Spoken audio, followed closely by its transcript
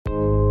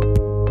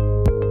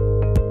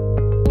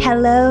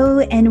Hello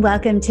and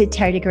welcome to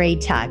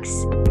Tardigrade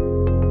Talks.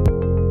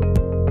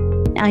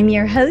 I'm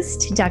your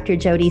host, Dr.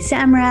 Jody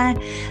Samra,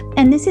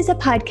 and this is a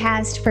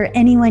podcast for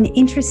anyone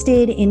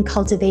interested in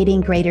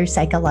cultivating greater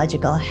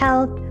psychological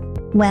health,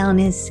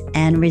 wellness,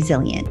 and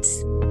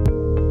resilience.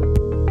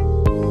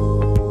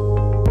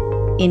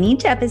 In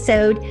each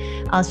episode,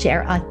 I'll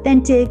share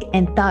authentic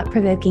and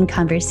thought-provoking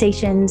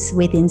conversations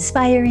with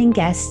inspiring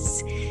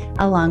guests,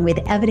 along with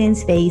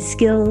evidence-based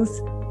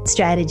skills,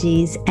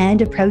 strategies,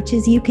 and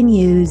approaches you can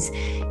use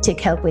to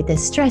cope with the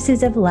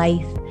stresses of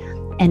life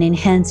and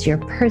enhance your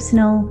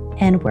personal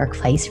and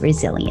workplace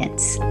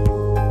resilience.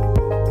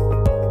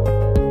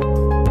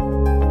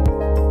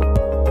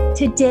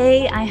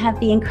 Today, I have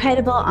the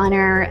incredible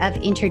honor of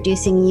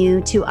introducing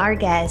you to our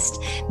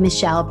guest,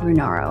 Michelle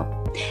Brunoro,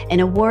 an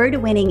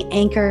award-winning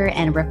anchor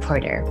and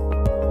reporter.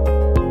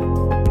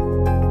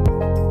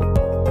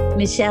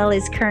 Michelle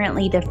is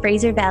currently the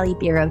Fraser Valley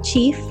Bureau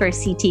Chief for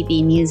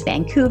CTV News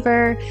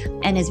Vancouver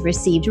and has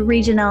received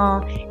regional,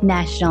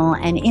 national,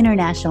 and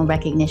international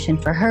recognition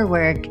for her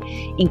work,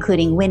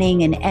 including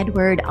winning an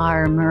Edward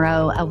R.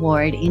 Murrow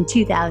Award in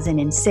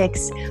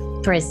 2006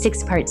 for a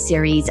 6-part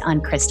series on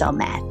crystal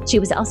meth. She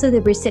was also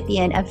the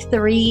recipient of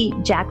 3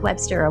 Jack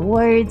Webster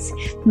Awards,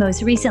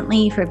 most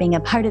recently for being a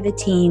part of the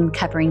team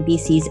covering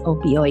BC's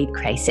opioid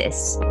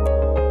crisis.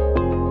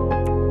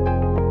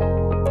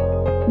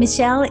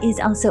 Michelle is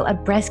also a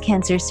breast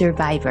cancer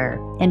survivor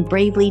and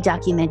bravely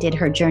documented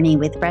her journey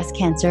with breast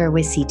cancer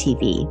with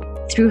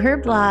CTV. Through her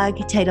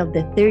blog titled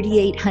The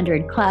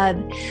 3800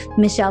 Club,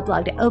 Michelle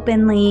blogged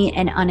openly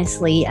and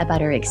honestly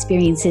about her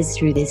experiences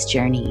through this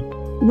journey.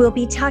 We'll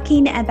be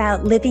talking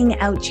about living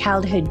out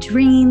childhood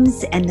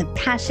dreams and the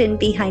passion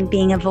behind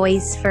being a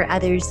voice for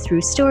others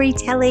through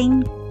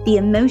storytelling, the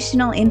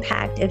emotional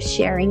impact of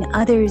sharing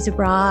others'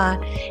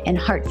 raw and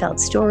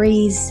heartfelt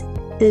stories,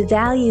 the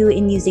value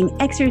in using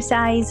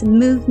exercise,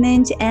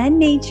 movement, and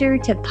nature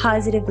to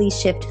positively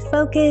shift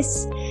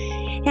focus,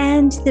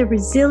 and the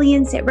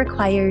resilience it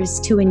requires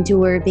to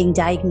endure being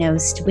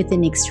diagnosed with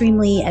an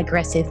extremely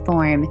aggressive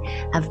form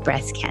of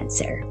breast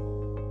cancer.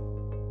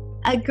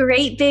 A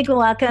great big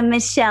welcome,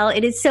 Michelle.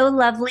 It is so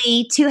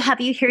lovely to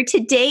have you here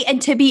today and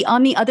to be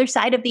on the other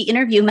side of the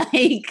interview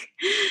mic.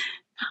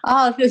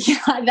 Oh,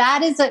 yeah,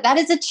 that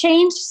is a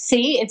change.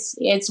 See,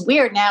 it's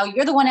weird now.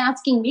 You're the one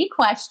asking me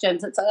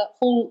questions. It's a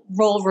whole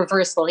role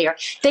reversal here.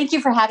 Thank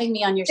you for having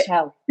me on your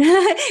show.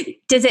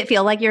 Does it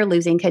feel like you're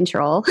losing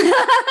control?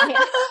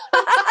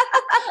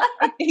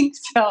 I think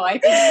so.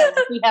 We'll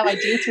see how I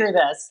do through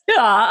this.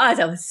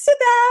 Awesome. Sit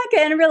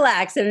back and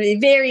relax. I'm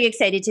very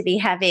excited to be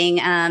having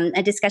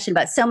a discussion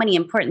about so many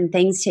important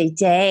things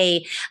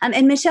today.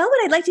 And Michelle,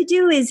 what I'd like to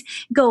do is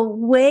go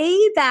way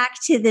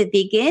back to the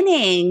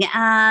beginning.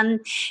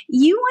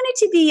 You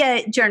wanted to be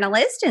a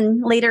journalist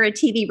and later a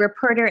TV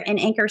reporter and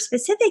anchor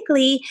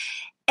specifically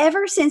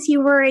ever since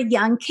you were a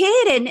young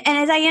kid. And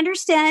as I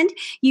understand,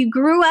 you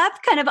grew up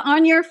kind of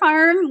on your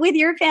farm with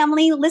your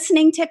family,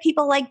 listening to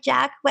people like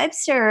Jack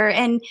Webster.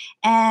 And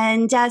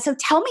so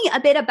tell me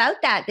a bit about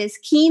that, this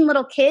keen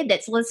little kid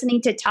that's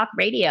listening to talk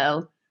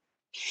radio.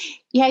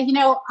 Yeah,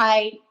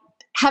 I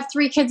have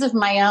 3 kids of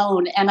my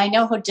own, and I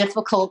know how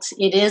difficult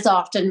it is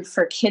often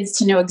for kids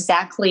to know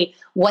exactly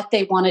what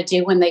they want to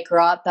do when they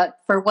grow up. But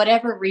for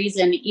whatever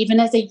reason, even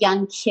as a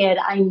young kid,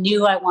 I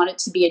knew I wanted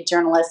to be a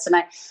journalist, and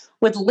I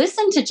would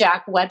listen to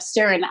Jack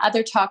Webster and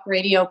other talk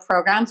radio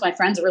programs. My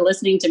friends were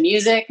listening to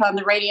music on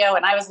the radio,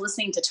 and I was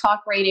listening to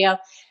talk radio.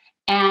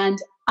 And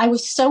I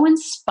was so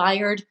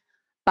inspired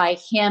by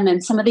him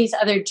and some of these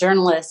other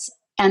journalists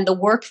and the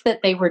work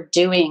that they were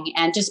doing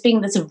and just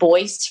being this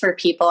voice for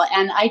people.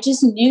 And I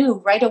just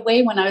knew right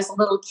away when I was a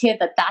little kid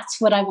that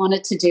that's what I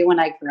wanted to do when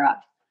I grew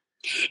up.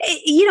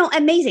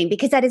 Amazing,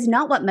 because that is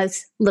not what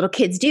most little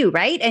kids do,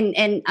 right?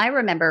 And I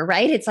remember,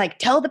 right? It's like,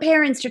 tell the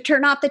parents to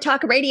turn off the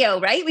talk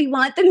radio, right? We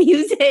want the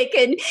music.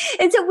 And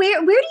so where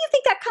do you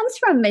think that comes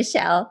from,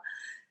 Michelle?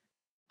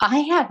 I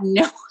have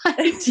no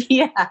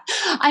idea.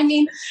 I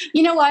mean,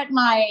 you know what?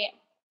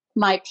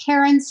 My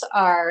parents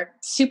are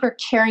super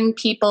caring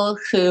people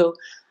who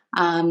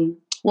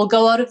will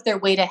go out of their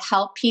way to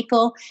help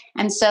people.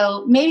 And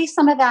so maybe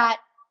some of that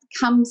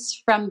comes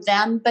from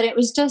them, but it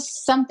was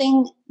just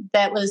something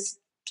that was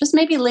just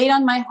maybe laid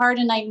on my heart,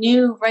 and I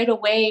knew right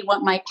away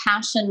what my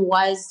passion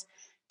was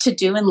to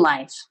do in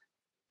life.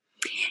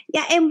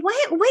 Yeah, and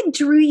what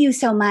drew you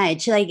so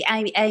much? Like,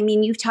 I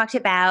mean, you've talked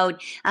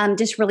about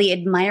just really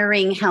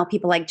admiring how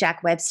people like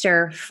Jack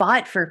Webster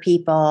fought for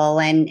people,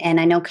 and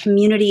I know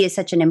community is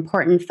such an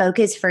important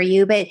focus for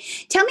you. But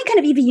tell me, kind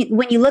of, even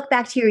when you look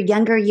back to your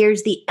younger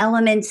years, the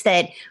elements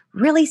that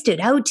really stood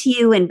out to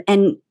you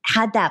and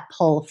had that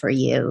pull for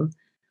you.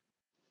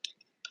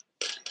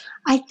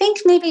 I think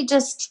maybe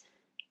just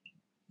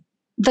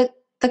the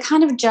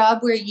kind of job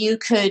where you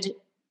could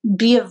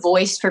be a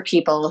voice for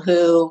people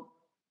who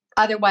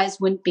otherwise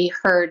wouldn't be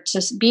heard,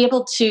 just be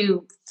able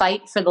to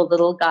fight for the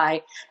little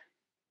guy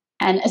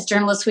And as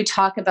journalists, we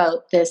talk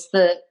about this,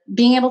 the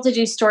being able to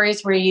do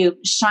stories where you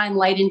shine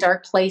light in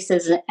dark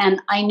places.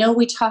 And I know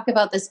we talk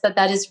about this, but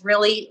that is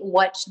really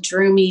what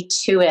drew me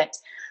to it.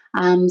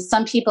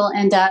 Some people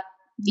end up,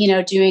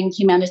 doing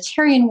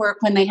humanitarian work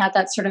when they have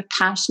that sort of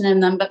passion in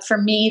them. But for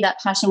me, that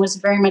passion was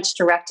very much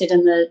directed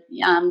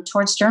in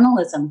towards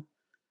journalism.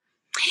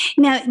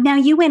 Now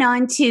you went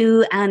on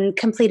to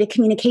complete a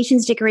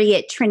communications degree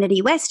at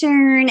Trinity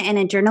Western and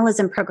a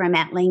journalism program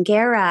at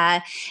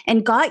Langara,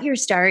 and got your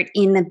start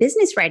in the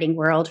business writing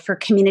world for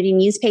community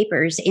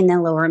newspapers in the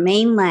Lower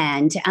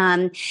Mainland.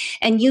 And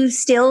you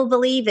still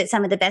believe that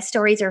some of the best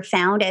stories are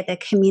found at the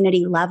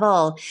community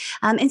level.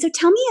 And so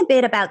tell me a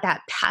bit about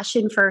that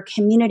passion for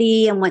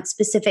community and what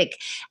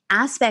specific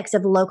aspects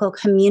of local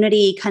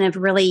community kind of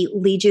really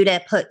lead you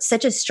to put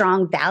such a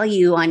strong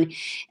value on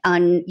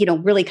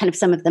really kind of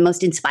some of the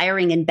most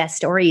inspiring and best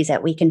stories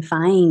that we can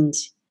find.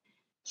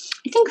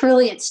 I think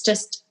really it's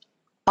just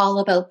all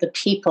about the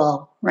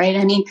people, right?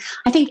 I mean,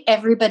 I think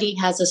everybody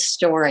has a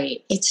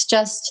story. It's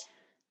just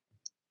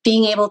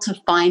being able to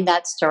find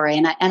that story.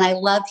 And I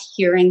love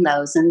hearing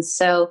those. And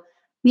so,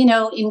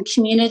 in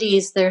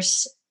communities,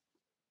 there's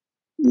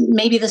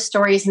maybe the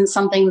story isn't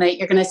something that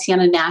you're going to see on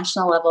a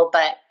national level,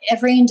 but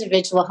every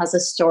individual has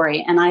a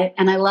story. And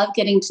I love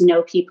getting to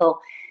know people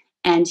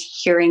and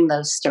hearing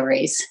those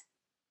stories.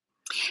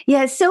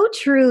 Yeah, it's so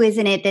true,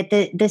 isn't it? That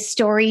the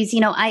stories,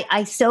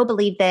 I so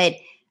believe that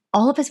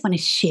all of us want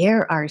to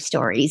share our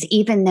stories,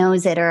 even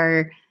those that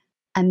are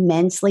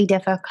immensely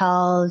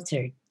difficult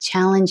or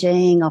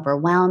challenging,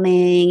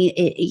 overwhelming,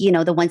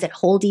 the ones that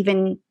hold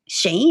even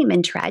shame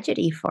and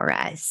tragedy for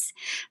us.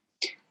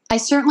 I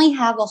certainly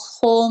have a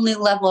whole new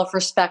level of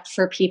respect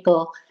for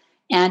people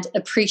and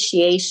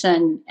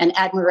appreciation and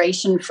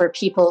admiration for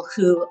people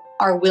who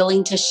are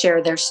willing to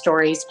share their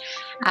stories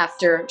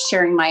after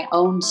sharing my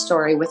own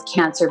story with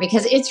cancer,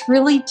 because it's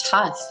really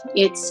tough.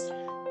 It's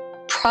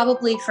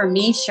probably, for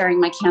me, sharing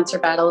my cancer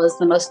battle is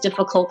the most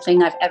difficult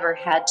thing I've ever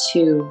had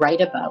to write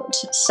about.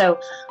 So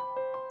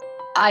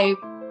I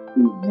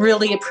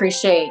really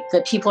appreciate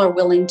that people are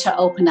willing to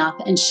open up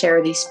and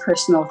share these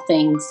personal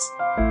things.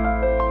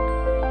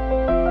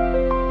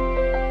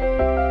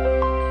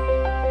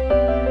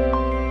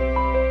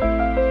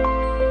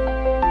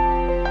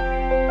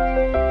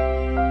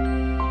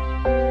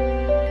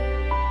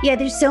 Yeah,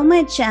 there's so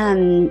much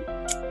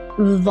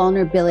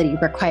vulnerability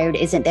required,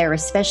 isn't there?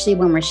 Especially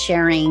when we're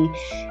sharing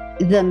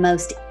the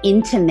most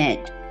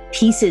intimate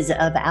pieces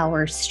of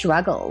our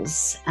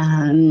struggles.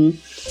 And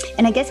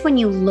I guess when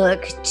you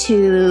look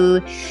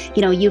to,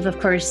 you've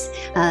of course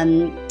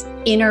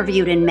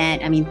interviewed and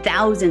met,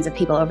 thousands of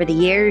people over the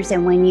years.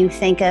 And when you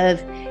think of,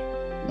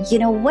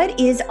 what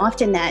is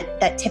often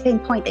that tipping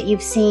point that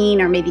you've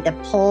seen, or maybe the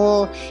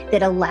pull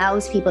that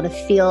allows people to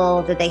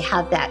feel that they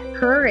have that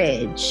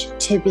courage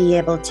to be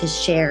able to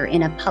share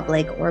in a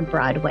public or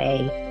broad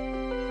way?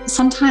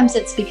 Sometimes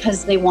it's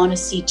because they want to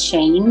see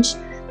change.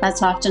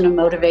 That's often a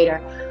motivator.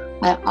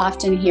 I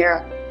often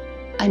hear,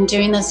 I'm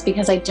doing this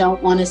because I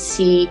don't want to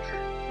see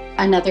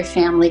another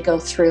family go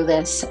through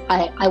this.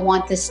 I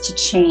want this to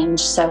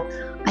change. So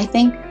I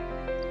think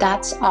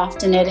that's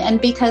often it.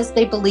 And because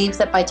they believe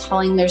that by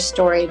telling their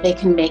story, they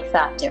can make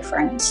that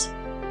difference.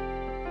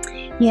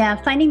 Yeah,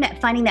 finding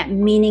that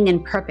meaning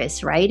and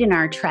purpose, right, in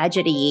our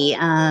tragedy,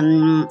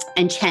 and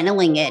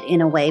channeling it in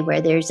a way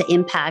where there's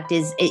impact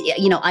is,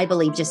 I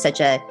believe, just such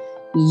a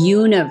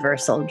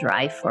universal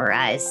drive for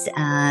us,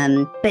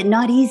 but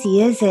not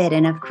easy, is it?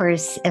 And of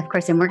course,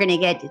 and we're going to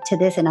get to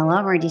this in a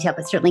lot more detail,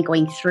 but certainly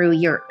going through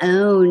your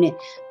own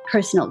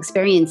personal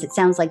experience, it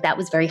sounds like that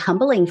was very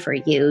humbling for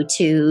you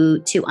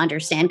to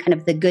understand kind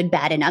of the good,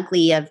 bad, and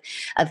ugly of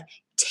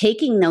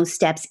taking those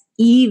steps,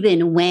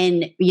 even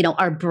when,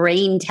 our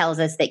brain tells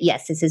us that,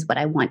 yes, this is what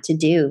I want to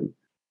do.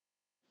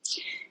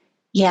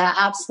 Yeah,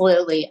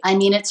 absolutely.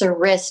 It's a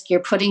risk. You're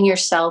putting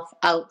yourself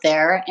out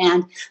there.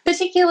 And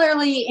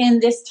particularly in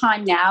this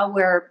time now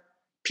where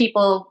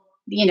people,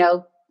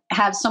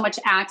 have so much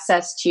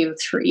access to you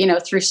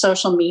through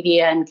social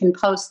media and can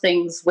post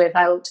things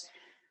without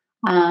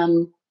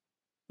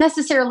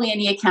necessarily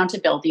any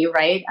accountability,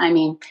 right?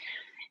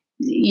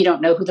 You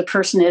don't know who the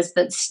person is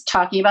that's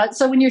talking about.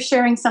 So when you're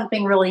sharing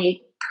something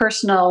really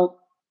personal,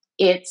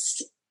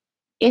 it's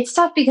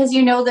tough because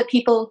you know that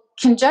people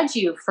can judge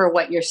you for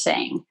what you're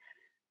saying.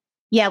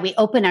 Yeah, we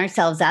open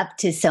ourselves up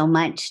to so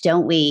much,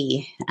 don't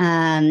we?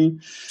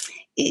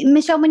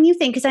 Michelle, when you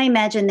think, because I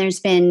imagine there's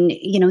been,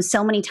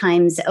 so many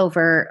times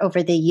over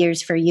the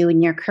years for you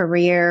in your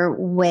career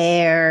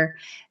where,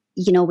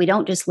 we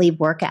don't just leave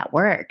work at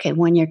work, and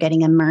when you're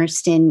getting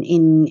immersed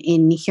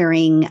in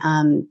hearing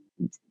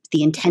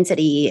the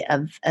intensity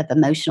of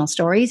emotional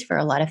stories for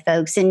a lot of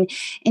folks. And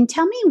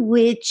tell me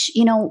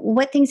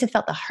what things have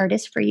felt the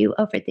hardest for you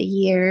over the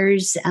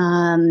years,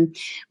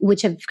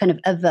 which have kind of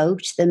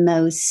evoked the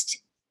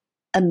most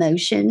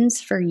emotions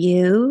for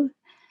you?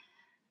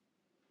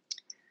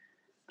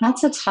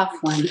 That's a tough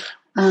one.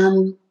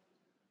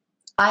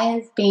 I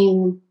have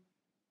been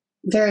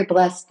very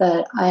blessed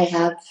that I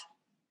have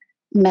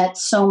met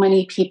so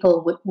many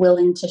people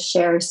willing to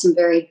share some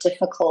very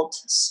difficult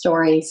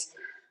stories.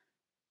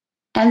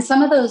 And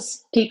some of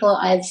those people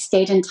I've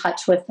stayed in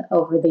touch with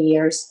over the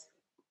years.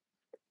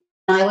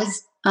 I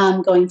was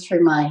going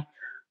through my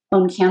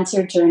own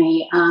cancer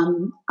journey.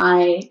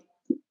 I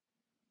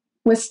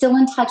was still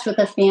in touch with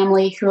a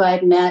family who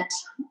I'd met,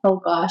 oh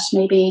gosh,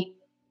 maybe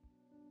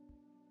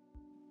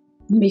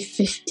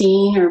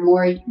 15 or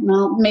more,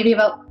 well, maybe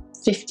about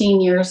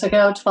 15 years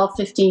ago, 12,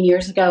 15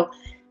 years ago.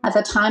 At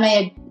the time, I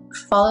had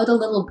followed a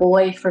little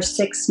boy for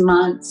 6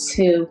 months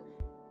who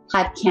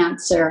had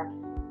cancer.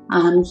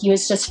 He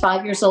was just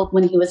 5 years old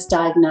when he was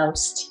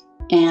diagnosed,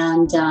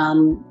 and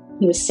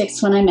he was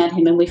 6 when I met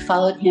him, and we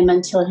followed him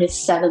until his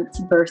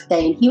 7th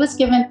birthday. And he was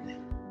given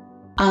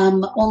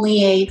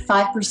only a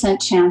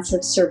 5% chance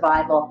of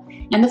survival.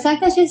 And the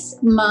fact that his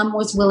mom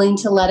was willing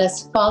to let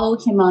us follow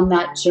him on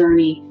that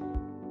journey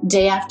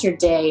day after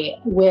day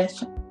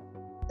with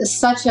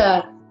such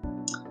a,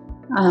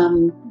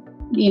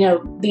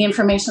 the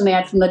information they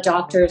had from the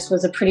doctors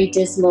was a pretty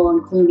dismal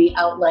and gloomy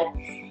outlet.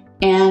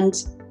 And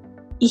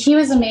he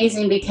was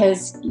amazing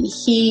because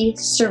he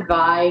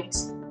survived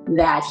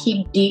that.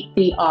 He beat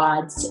the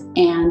odds.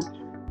 And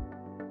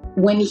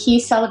when he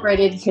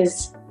celebrated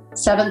his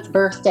 7th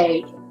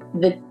birthday,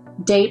 the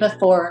day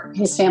before,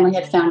 his family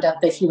had found out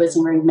that he was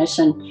in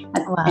remission.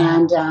 Wow.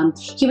 And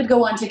he would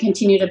go on to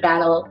continue to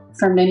battle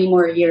for many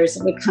more years.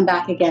 It would come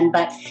back again.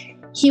 But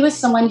he was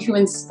someone who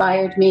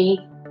inspired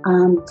me.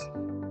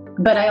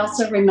 But I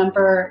also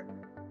remember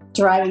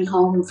driving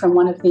home from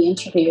one of the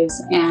interviews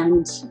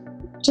and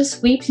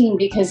just weeping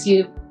because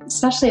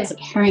especially as a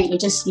parent,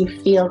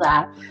 you feel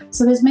that.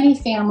 So there's many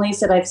families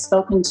that I've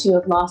spoken to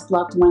have lost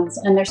loved ones,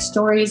 and their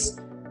stories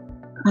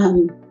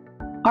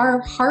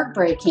are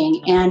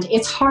heartbreaking, and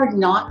it's hard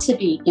not to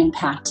be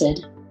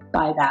impacted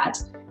by that.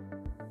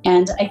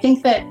 And I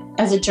think that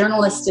as a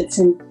journalist,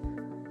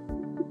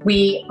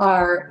 we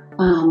are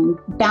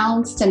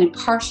balanced and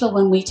impartial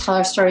when we tell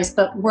our stories,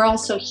 but we're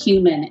also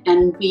human,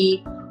 and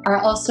we are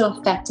also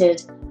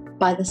affected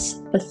by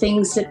the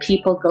things that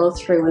people go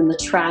through and the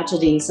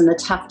tragedies and the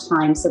tough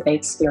times that they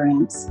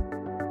experience.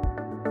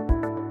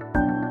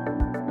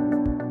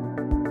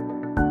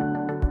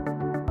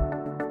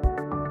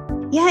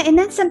 Yeah, and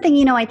that's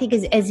something, I think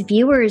as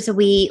viewers,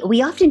 we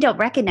often don't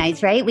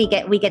recognize, right? We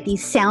get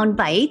these sound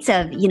bites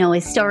of,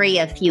 a story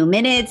a few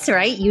minutes,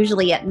 right?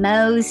 Usually at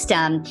most,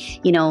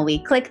 we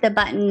click the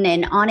button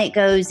and on it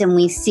goes, and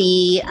we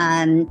see,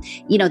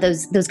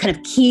 those kind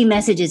of key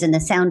messages in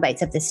the sound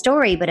bites of the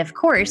story. But of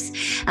course,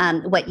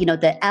 what,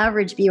 the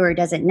average viewer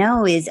doesn't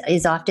know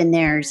is often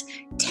there's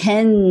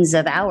tens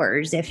of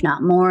hours, if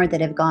not more,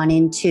 that have gone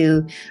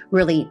into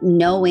really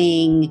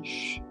knowing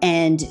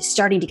and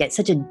starting to get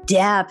such a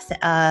depth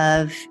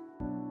of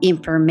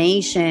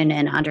information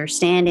and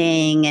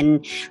understanding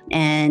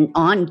and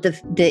on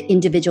the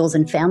individuals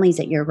and families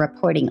that you're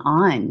reporting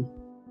on.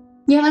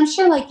 Yeah, I'm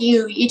sure like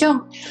you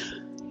don't,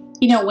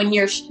 when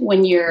your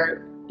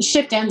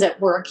shift ends at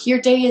work,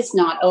 your day is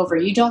not over.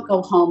 You don't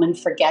go home and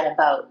forget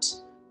about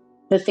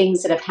the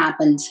things that have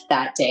happened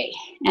that day.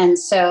 And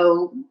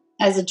so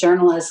as a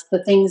journalist,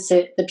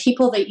 the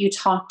people that you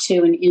talk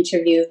to and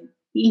interview,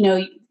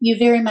 you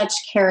very much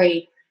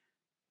carry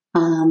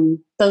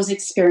those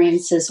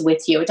experiences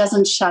with you. It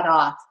doesn't shut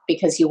off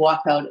because you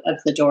walk out of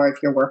the door of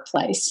your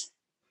workplace.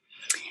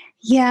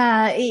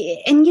 Yeah.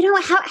 And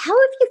how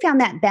have you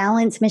found that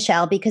balance,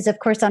 Michelle? Because of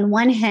course, on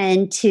one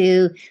hand,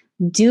 to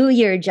do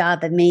your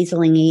job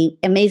amazingly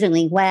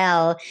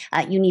well,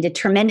 you need a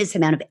tremendous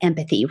amount of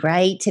empathy,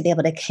 right? To be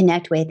able to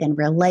connect with and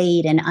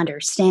relate and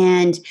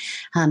understand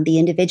the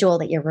individual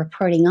that you're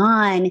reporting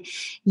on.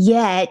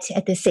 Yet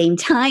at the same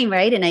time,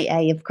 right? And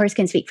I of course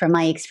can speak from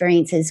my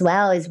experience as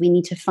well, is we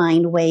need to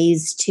find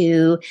ways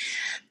to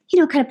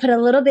kind of put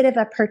a little bit of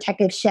a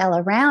protective shell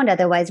around.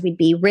 Otherwise, we'd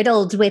be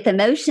riddled with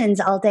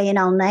emotions all day and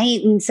all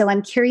night. And so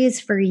I'm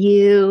curious for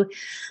you,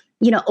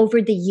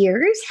 over the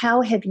years,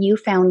 how have you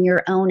found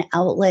your own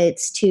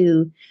outlets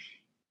to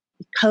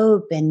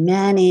cope and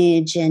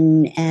manage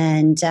and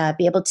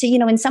be able to,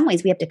 in some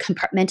ways we have to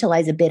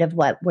compartmentalize a bit of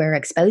what we're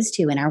exposed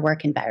to in our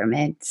work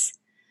environments?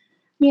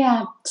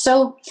 Yeah.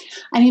 So,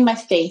 my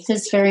faith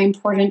is very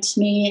important to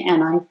me,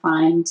 and I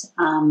find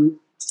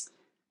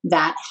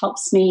that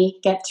helps me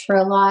get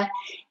through a lot.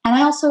 And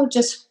I also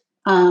just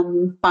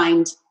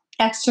find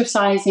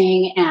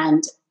exercising,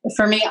 and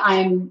for me,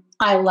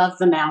 I love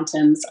the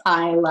mountains.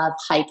 I love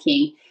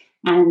hiking.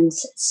 And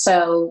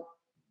so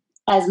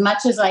as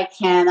much as I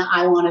can,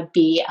 I want to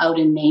be out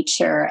in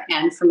nature.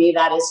 And for me,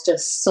 that is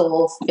just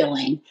soul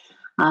filling.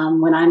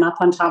 When I'm up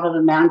on top of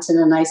a mountain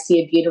and I see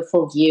a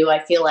beautiful view, I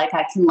feel like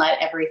I can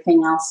let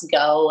everything else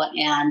go.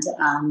 And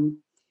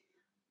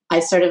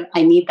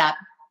I need that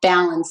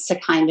balance to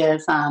kind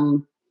of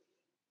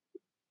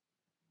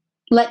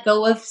let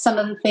go of some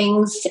of the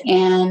things,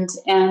 and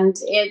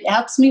it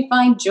helps me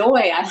find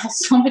joy. I have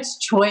so much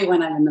joy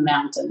when I'm in the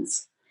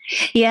mountains.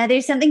 Yeah,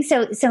 there's something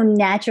so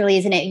naturally,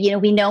 isn't it?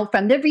 We know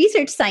from the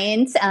research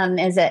science,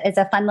 as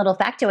a fun little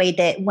factoid,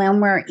 that when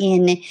we're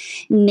in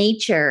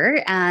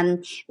nature,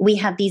 we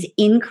have these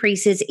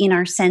increases in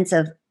our sense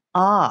of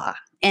awe.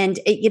 And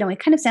it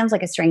kind of sounds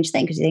like a strange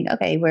thing because you think,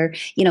 okay, we're,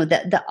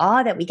 the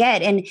awe that we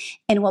get,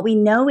 and what we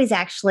know is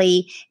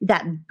actually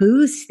that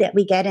boost that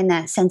we get in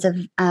that sense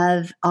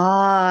of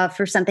awe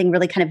for something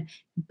really kind of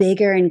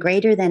bigger and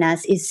greater than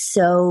us is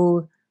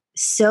so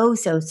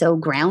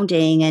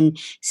grounding and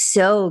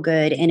so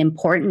good and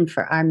important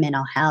for our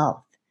mental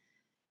health.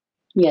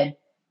 Yeah,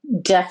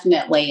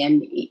 definitely.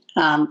 And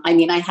I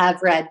mean, I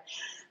have read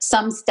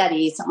some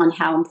studies on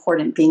how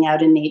important being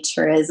out in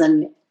nature is,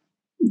 and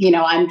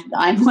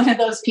I'm one of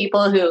those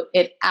people who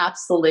it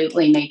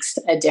absolutely makes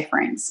a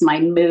difference. My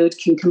mood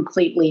can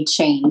completely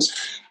change,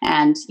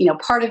 and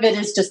part of it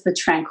is just the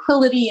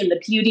tranquility and the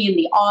beauty and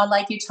the awe,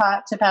 like you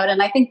talked about,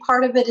 and I think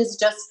part of it is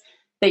just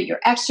that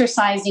you're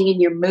exercising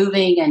and you're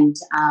moving, and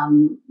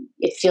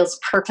it feels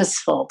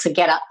purposeful to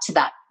get up to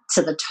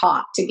the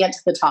top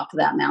of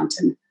that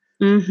mountain.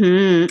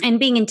 And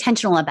being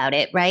intentional about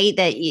it, right?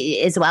 That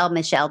as well,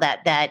 Michelle,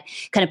 that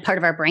kind of part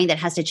of our brain that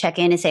has to check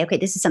in and say, okay,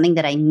 this is something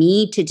that I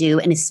need to do,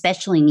 and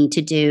especially need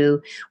to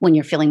do when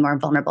you're feeling more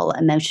vulnerable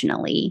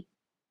emotionally.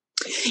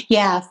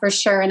 Yeah, for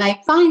sure. And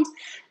I find,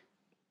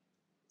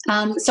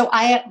 so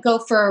I go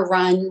for a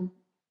run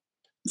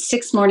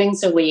 6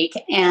 mornings a week,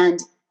 and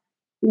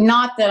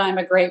not that I'm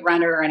a great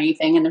runner or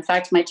anything. And in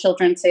fact, my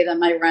children say that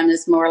my run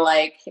is more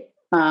like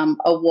a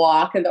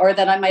walk, or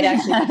that I might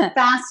actually be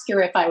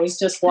faster if I was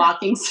just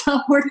walking. So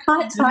we're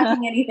not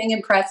talking anything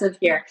impressive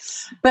here.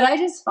 But I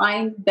just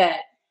find that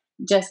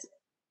just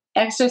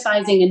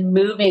exercising and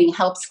moving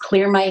helps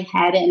clear my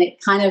head, and it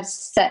kind of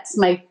sets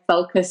my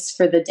focus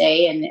for the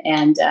day.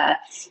 And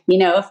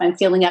if I'm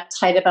feeling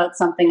uptight about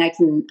something, I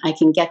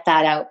can get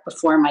that out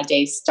before my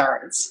day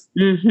starts.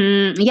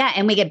 Yeah,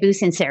 and we get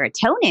boosts in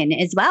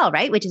serotonin as well,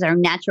 right? Which is our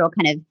natural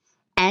kind of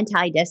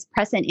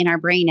antidepressant in our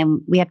brain,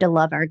 and we have to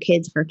love our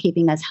kids for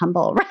keeping us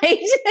humble, right?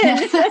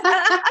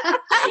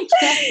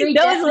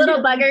 Those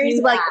little buggers,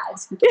 like,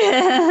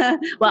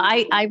 well,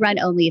 I run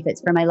only if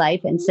it's for my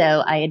life, and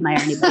so I admire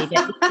anybody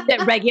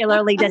that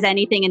regularly does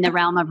anything in the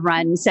realm of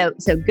run. So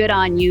good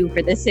on you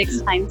for the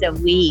 6 times a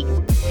week.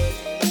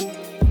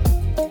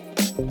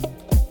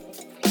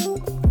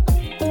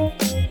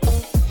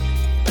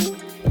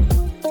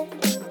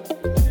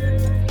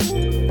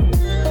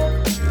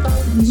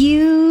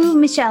 You,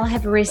 Michelle,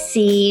 have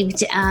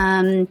received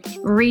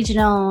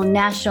regional,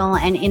 national,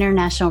 and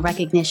international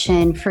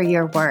recognition for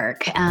your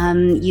work.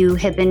 You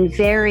have been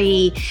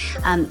very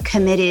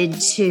committed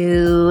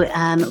to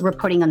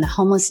reporting on the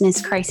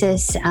homelessness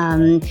crisis,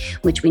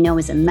 which we know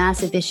is a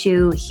massive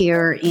issue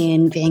here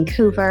in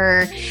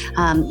Vancouver.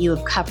 You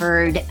have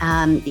covered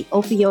the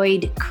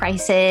opioid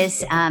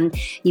crisis.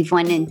 You've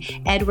won an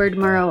Edward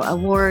Murrow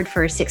Award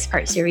for a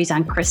 6-part series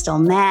on crystal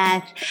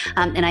meth.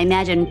 And I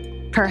imagine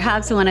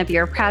perhaps one of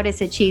your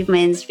proudest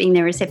achievements being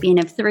the recipient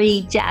of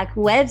 3 Jack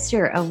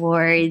Webster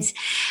Awards.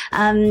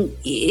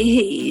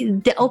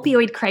 The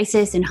opioid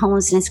crisis and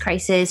homelessness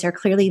crisis are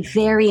clearly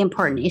very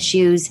important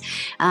issues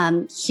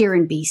here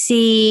in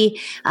BC,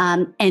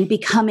 and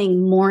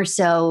becoming more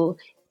so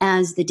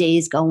as the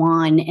days go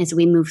on, as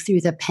we move through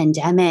the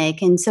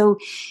pandemic. And so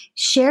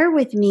share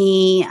with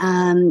me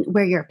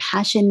where your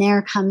passion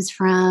there comes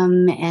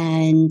from,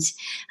 and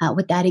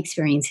what that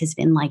experience has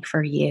been like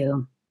for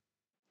you.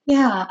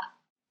 Yeah.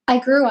 I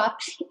grew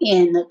up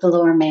in the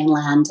Lower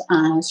Mainland.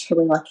 I was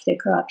really lucky to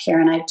grow up here,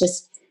 and I've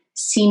just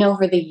seen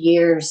over the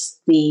years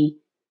the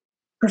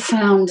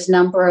profound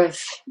number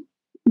of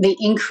the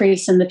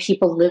increase in the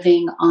people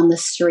living on the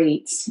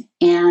streets.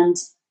 And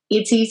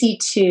it's easy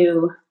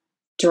to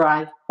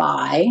drive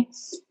by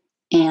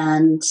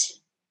and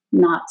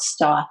not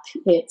stop.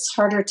 It's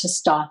harder to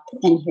stop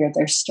and hear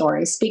their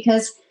stories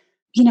because,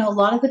 a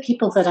lot of the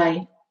people that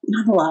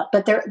not a lot,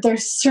 but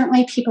there's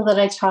certainly people that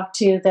I talk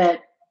to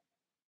that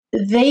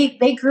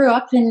they grew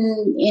up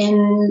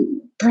in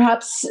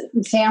perhaps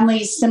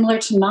families similar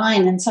to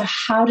mine. And so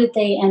how did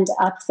they end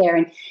up there?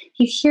 And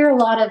you hear a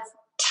lot of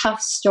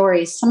tough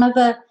stories. Some of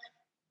the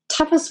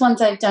toughest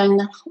ones I've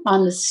done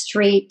on the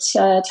street,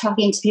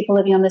 talking to people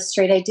living on the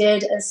street. I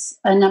did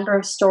a number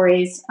of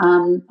stories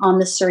on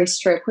the Surrey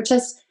Strip, which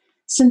has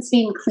since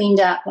been cleaned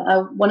up.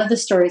 One of the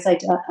stories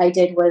I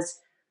did was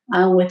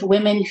with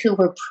women who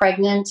were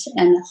pregnant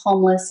and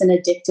homeless and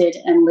addicted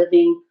and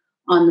living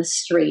on the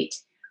street.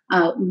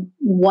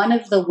 One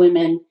of the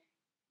women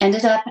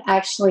ended up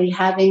actually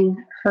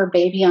having her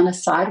baby on a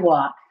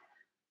sidewalk.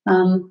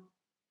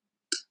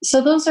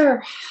 So those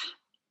are,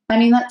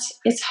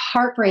 it's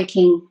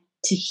heartbreaking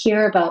to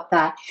hear about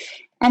that.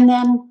 And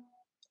then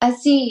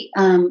as the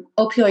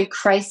opioid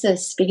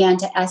crisis began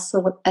to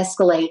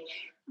escalate,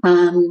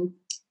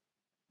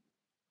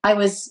 I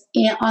was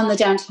on the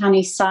downtown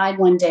east side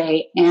one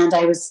day, and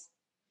I was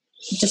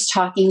just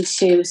talking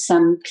to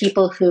some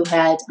people who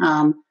had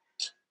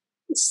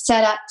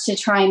set up to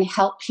try and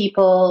help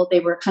people. They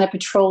were kind of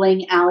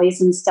patrolling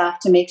alleys and stuff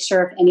to make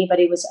sure if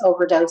anybody was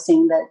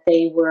overdosing that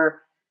they were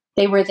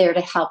they were there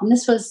to help. And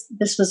this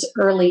was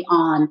early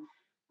on,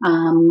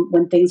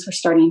 when things were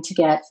starting to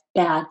get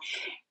bad.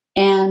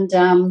 And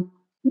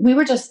we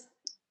were just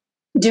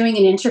doing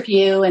an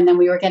interview, and then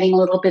we were getting a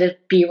little bit of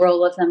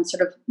B-roll of them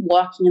sort of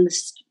walking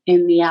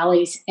in the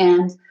alleys.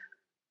 And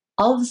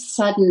all of a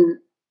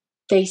sudden,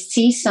 they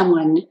see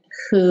someone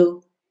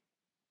who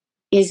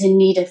is in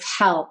need of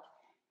help.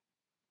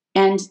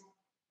 And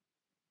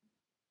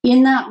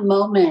in that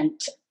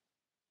moment,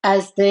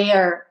 as they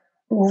are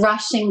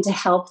rushing to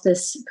help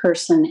this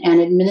person and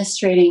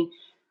administering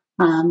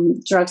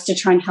drugs to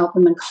try and help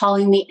them and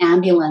calling the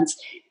ambulance,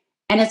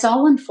 and it's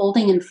all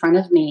unfolding in front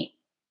of me,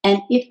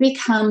 and it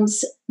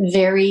becomes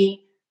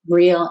very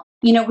real.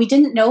 We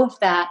didn't know if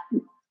that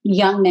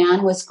young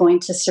man was going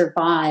to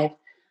survive,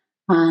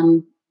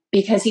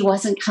 because he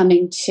wasn't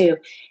coming to.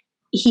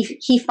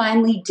 He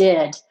finally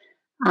did,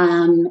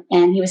 and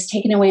he was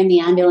taken away in the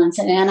ambulance.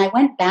 And I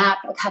went back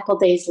a couple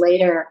days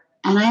later,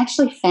 and I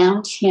actually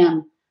found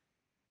him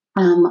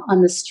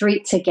on the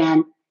streets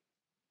again.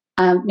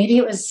 Maybe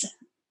it was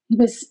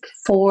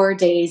 5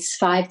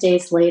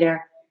 days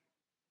later,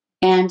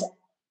 and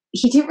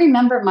he didn't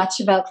remember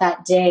much about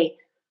that day,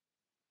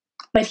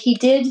 but he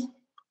did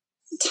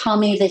tell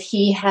me that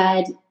he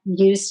had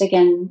used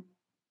again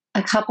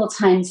a couple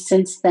times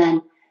since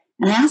then.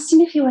 And I asked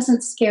him if he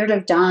wasn't scared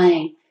of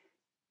dying.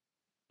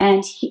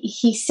 And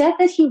he said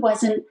that he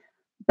wasn't,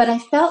 but I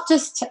felt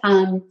just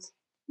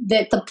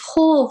that the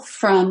pull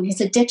from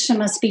his addiction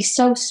must be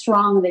so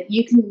strong that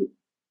you can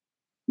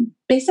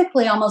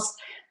basically almost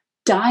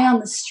die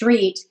on the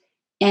street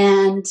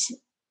and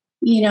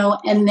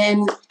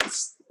then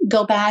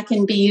go back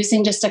and be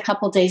using just a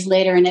couple days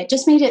later. And it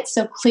just made it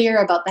so clear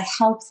about the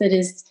help that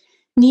is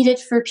needed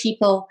for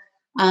people,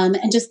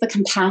 and just the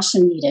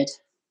compassion needed.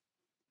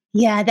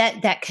 Yeah,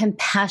 that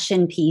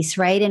compassion piece,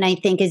 right? And I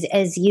think,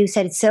 as you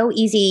said, it's so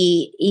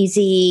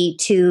easy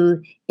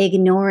to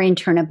ignore and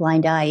turn a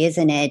blind eye,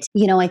 isn't it?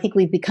 I think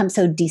we've become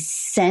so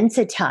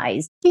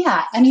desensitized.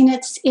 Yeah, I mean,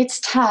 it's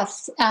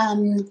tough.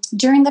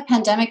 During the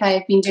pandemic, I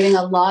have been doing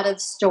a lot of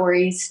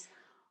stories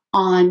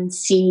on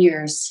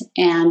seniors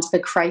and the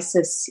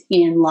crisis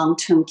in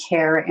long-term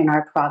care in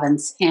our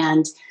province,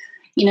 and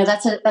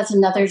that's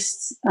another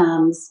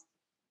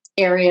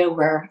area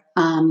where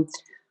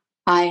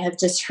I have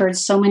just heard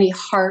so many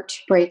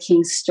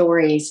heartbreaking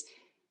stories.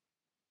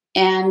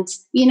 And,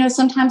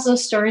 sometimes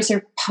those stories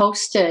are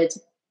posted,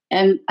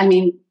 and I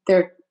mean,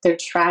 they're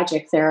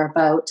tragic. They're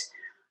about,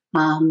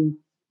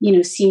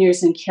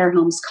 seniors in care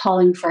homes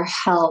calling for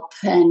help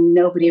and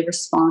nobody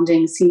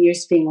responding,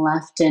 seniors being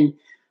left in,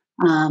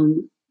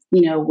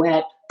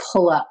 wet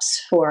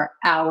pull-ups for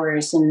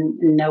hours and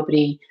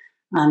nobody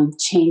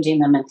changing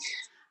them. And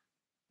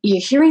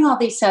you're hearing all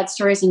these sad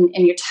stories, and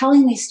you're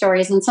telling these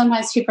stories, and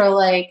sometimes people are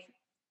like,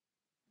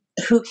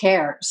 who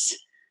cares?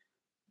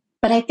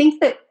 But I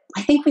think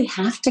we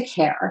have to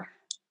care.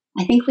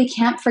 I think we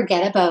can't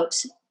forget about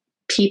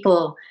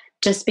people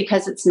just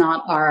because it's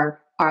not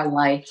our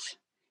life.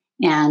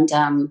 And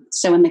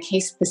so in the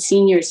case of the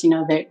seniors,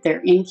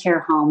 they're in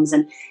care homes,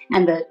 and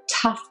the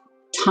tough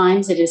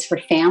times it is for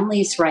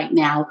families right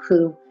now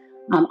who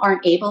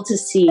aren't able to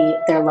see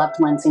their loved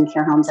ones in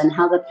care homes, and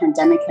how the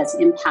pandemic has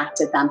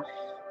impacted them.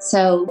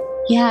 So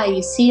yeah,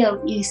 you see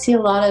a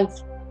lot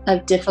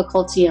of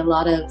difficulty, a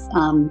lot of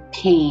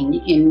pain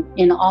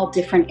in all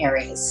different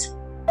areas.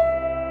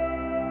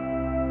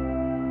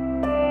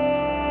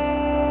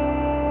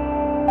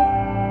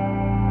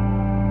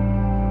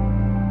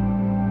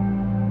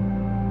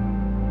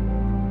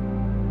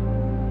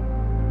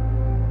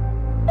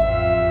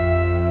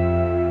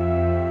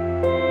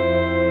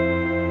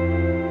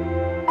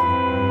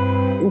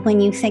 When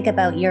you think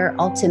about your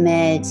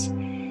ultimate,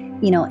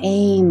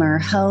 aim or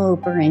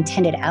hope or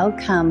intended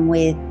outcome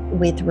with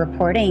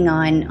reporting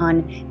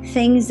on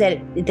things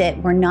that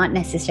we're not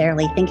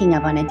necessarily thinking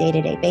of on a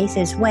day-to-day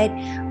basis,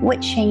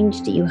 what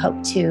change do you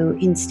hope to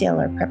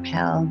instill or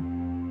propel?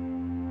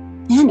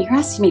 Man, you're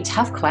asking me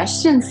tough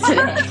questions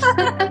today.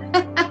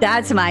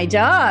 That's my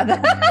job.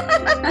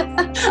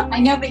 I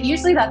know, but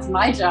usually that's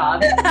my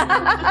job.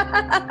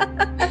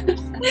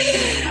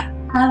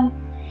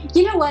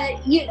 You know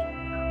what?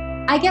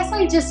 I guess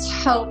I just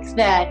hope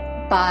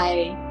that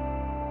by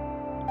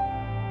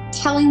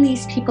telling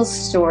these people's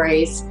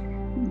stories,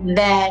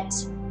 that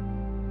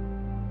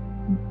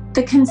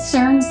the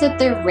concerns that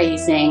they're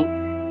raising,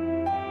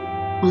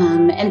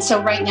 and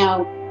so right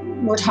now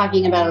we're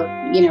talking about,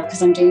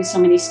 because I'm doing so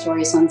many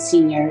stories on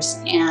seniors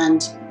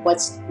and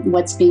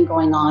what's been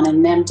going on,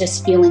 and them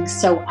just feeling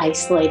so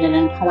isolated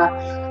and cut off.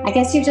 I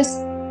guess you're just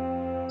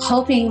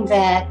hoping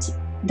that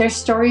their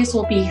stories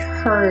will be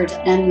heard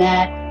and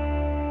that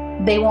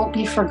they won't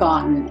be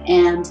forgotten,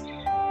 and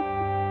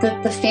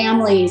the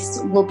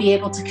families will be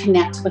able to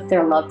connect with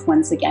their loved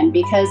ones again.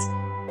 Because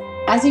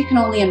as you can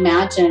only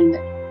imagine,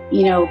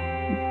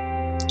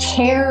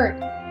 care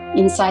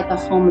inside the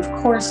home, of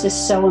course, is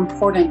so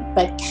important,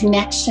 but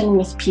connection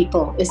with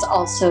people is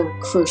also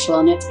crucial,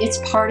 and it's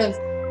part of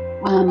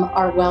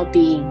our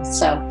well-being.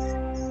 So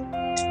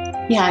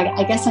yeah,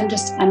 I guess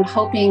I'm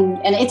hoping,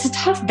 and it's a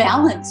tough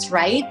balance,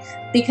 right?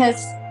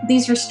 Because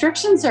these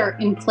restrictions are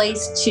in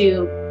place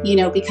to,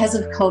 because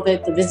of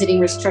COVID, the visiting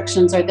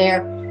restrictions are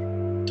there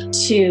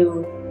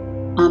to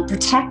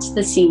protect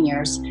the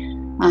seniors.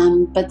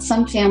 But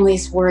some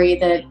families worry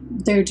that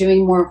they're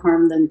doing more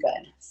harm than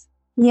good.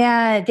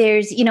 Yeah,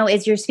 there's,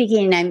 as you're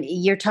speaking,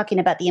 you're talking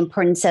about the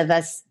importance of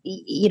us,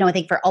 I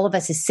think for all of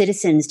us as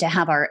citizens to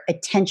have our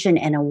attention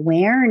and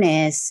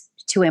awareness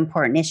to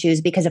important issues,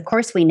 because of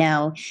course we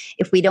know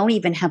if we don't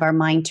even have our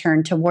mind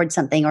turned towards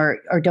something or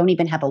don't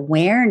even have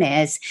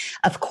awareness,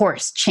 of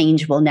course,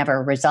 change will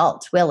never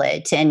result, will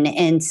it?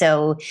 And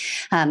so,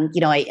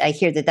 I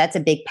hear that that's a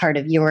big part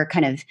of your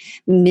kind of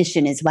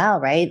mission as well,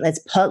 right? Let's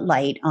put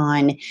light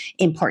on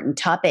important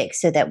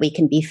topics so that we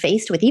can be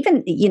faced with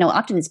even,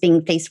 often it's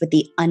being faced with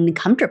the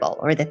uncomfortable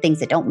or the things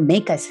that don't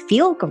make us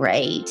feel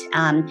great.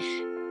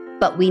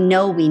 But we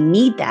know we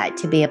need that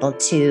to be able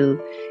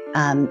to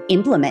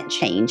implement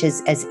change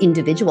as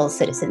individual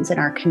citizens in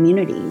our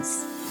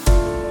communities.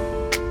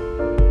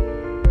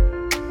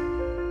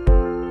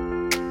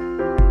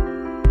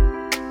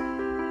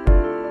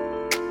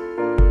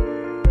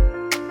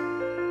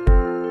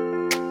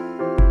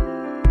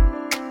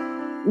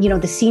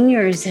 The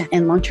seniors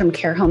and long-term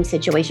care home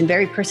situation,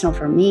 very personal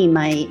for me.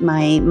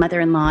 My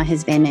mother-in-law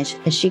has been, as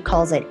she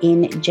calls it,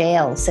 in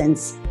jail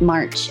since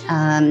March.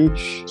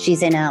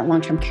 She's in a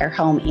long-term care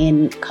home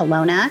in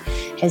Kelowna,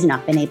 has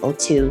not been able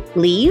to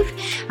leave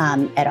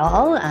at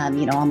all.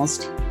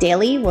 Almost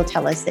daily will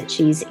tell us that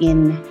she's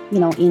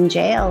in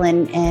jail.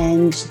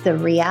 And the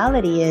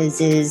reality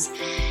is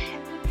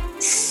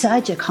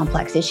such a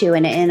complex issue.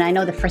 And I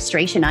know the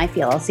frustration I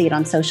feel. I'll see it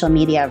on social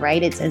media,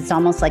 right? It's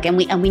almost like, and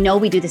we know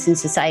we do this in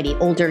society,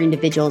 older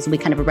individuals, we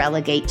kind of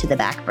relegate to the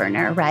back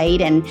burner,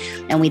 right? And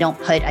we don't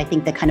put, I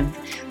think, the kind of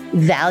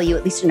value,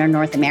 at least in our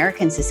North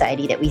American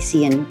society, that we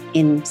see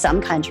in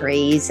some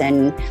countries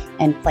and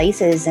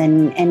places,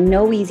 and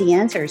no easy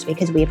answers,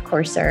 because we, of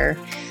course, are,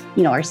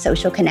 our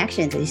social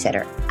connections, as you said,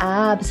 are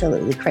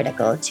absolutely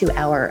critical to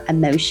our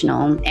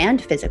emotional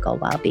and physical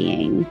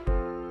well-being.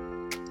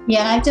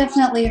 Yeah, I've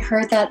definitely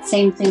heard that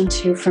same thing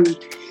too from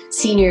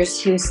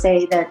seniors who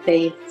say that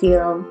they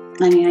feel,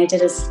 I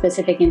did a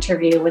specific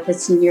interview with a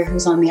senior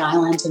who's on the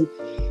island, and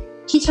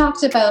he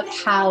talked about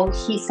how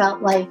he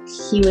felt like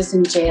he was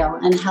in jail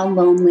and how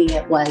lonely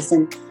it was.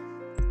 And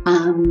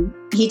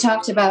he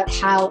talked about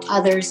how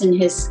others in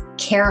his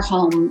care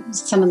home,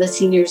 some of the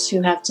seniors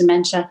who have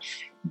dementia,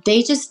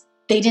 they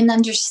didn't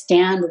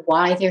understand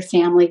why their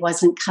family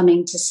wasn't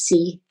coming to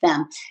see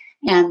them.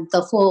 And the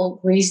whole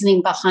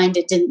reasoning behind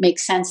it didn't make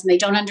sense, and they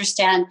don't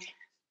understand.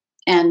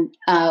 And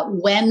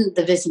when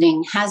the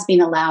visiting has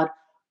been allowed,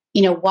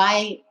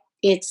 why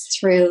it's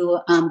through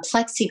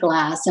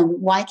plexiglass,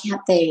 and why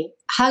can't they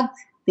hug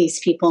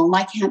these people, and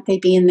why can't they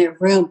be in their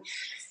room?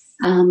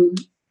 And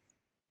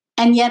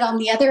yet, on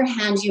the other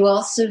hand, you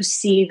also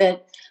see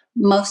that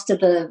most of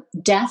the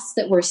deaths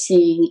that we're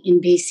seeing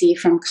in BC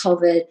from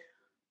COVID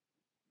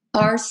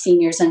are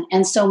seniors,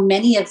 and so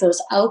many of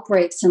those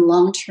outbreaks in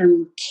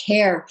long-term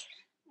care.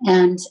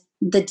 And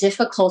the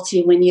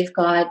difficulty when you've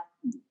got,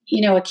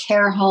 a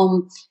care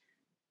home,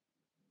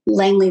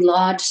 Langley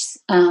Lodge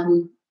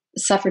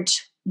suffered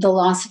the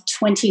loss of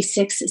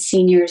 26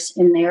 seniors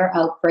in their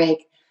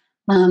outbreak.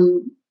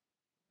 That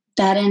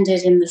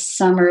ended in the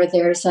summer.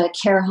 There's a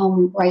care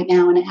home right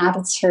now in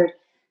Abbotsford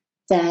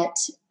that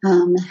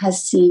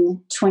has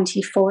seen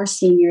 24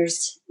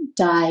 seniors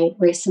die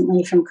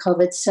recently from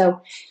COVID. So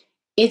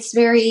it's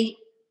very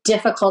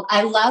difficult.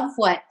 I love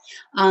what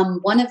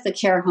one of the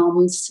care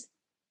homes,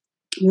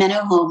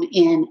 Menno Home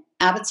in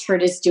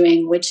Abbotsford, is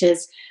doing, which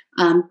is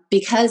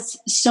because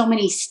so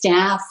many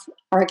staff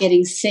are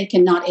getting sick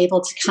and not able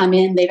to come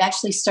in, they've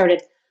actually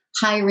started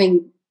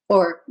hiring,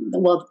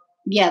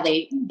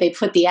 they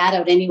put the ad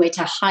out anyway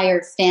to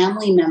hire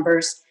family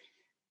members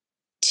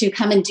to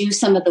come and do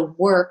some of the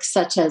work,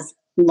 such as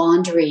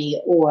laundry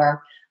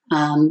or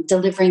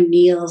delivering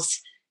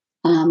meals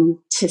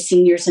to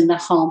seniors in the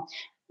home,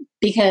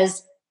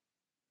 because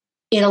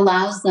it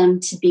allows them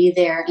to be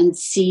there and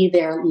see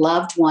their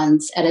loved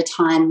ones at a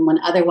time when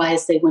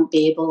otherwise they wouldn't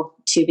be able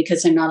to,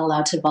 because they're not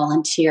allowed to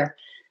volunteer.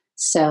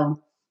 So,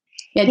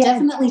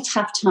 definitely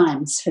tough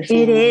times for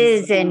families. It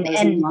is,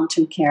 and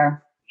long-term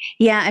care.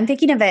 Yeah, I'm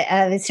thinking of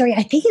a story.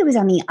 I think it was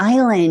on the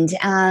island,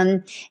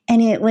 and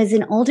it was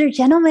an older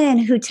gentleman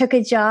who took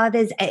a job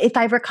as, if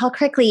I recall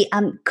correctly,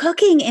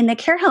 cooking in the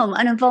care home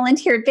on a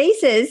volunteer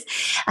basis,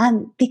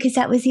 because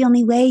that was the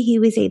only way he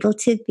was able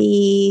to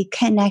be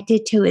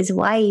connected to his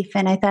wife.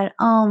 And I thought,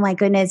 oh my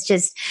goodness,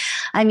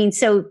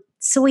 so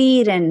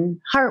sweet and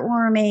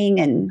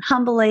heartwarming and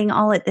humbling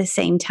all at the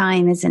same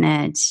time, isn't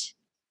it?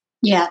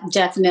 Yeah,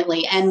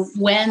 definitely. And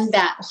when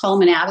that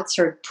home in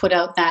Abbotsford put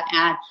out that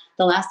ad,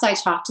 the last I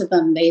talked to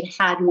them, they'd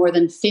had more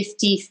than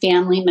 50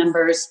 family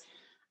members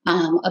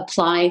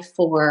apply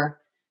for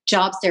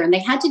jobs there. And they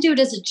had to do it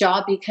as a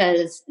job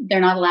because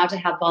they're not allowed to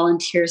have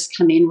volunteers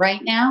come in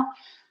right now.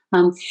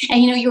 And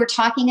you were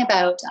talking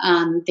about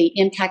the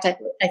impact.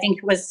 I think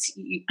it was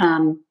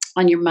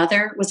on your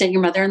mother. Was it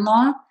your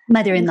mother-in-law?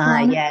 Mother-in-law,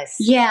 yes.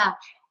 Yeah.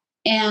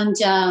 And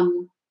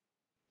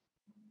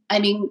I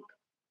mean,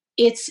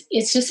 it's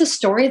just a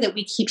story that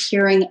we keep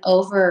hearing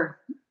over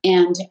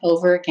and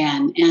over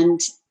again. And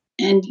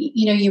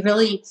you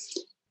really,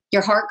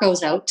 your heart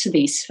goes out to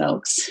these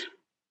folks.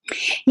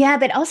 Yeah,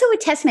 but also a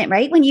testament,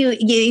 right? When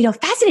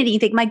fascinating, you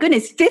think, my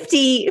goodness,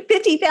 50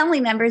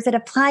 family members that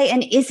apply.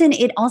 And isn't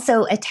it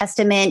also a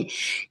testament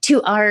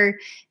to our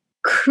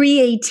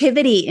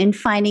creativity in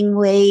finding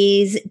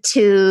ways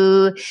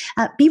to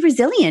be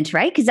resilient,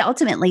 right? Because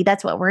ultimately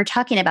that's what we're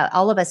talking about.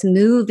 All of us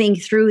moving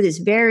through this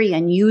very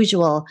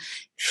unusual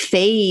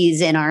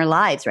phase in our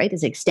lives, right?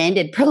 This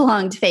extended,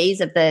 prolonged phase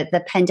of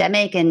the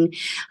pandemic, and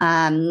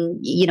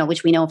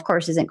which we know, of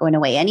course, isn't going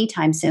away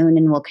anytime soon,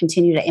 and will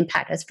continue to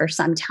impact us for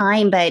some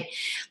time. But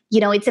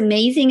it's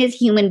amazing as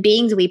human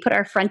beings, we put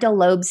our frontal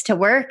lobes to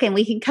work, and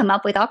we can come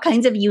up with all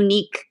kinds of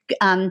unique,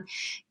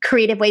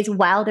 creative ways.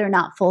 While they're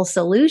not full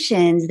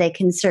solutions, they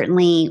can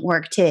certainly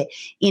work to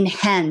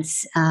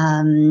enhance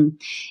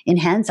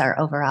our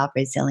overall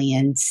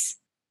resilience.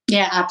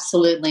 Yeah,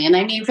 absolutely. And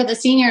I mean, for the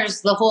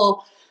seniors, the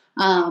whole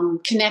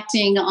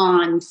connecting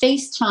on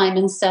FaceTime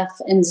and stuff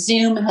and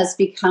Zoom has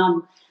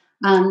become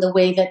the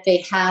way that they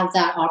have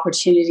that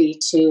opportunity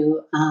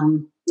to,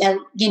 at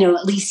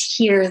least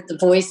hear the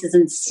voices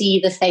and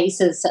see the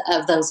faces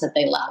of those that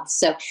they love.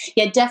 So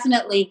yeah,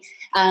 definitely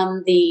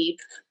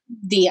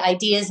the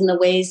ideas and the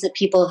ways that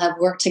people have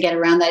worked to get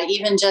around that,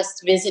 even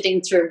just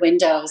visiting through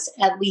windows,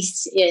 at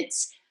least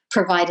it's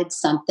provided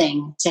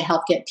something to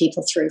help get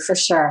people through, for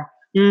sure.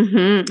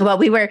 Mm-hmm. Well,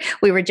 we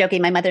were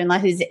joking. My mother-in-law,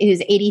 who's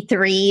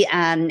 83,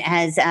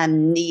 has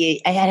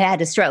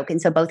had a stroke,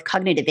 and so both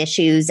cognitive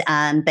issues,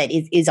 but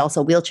is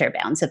also wheelchair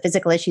bound, so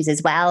physical issues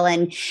as well.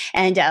 And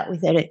we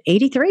said at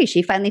 83,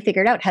 she finally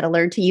figured out how to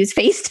learn to use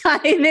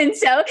FaceTime, and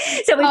so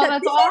we thought,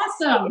 that's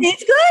awesome.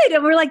 It's good,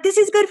 and we're like, this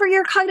is good for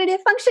your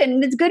cognitive function,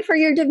 and it's good for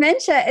your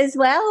dementia as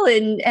well.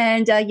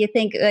 And you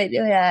think,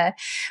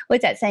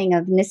 what's that saying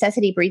of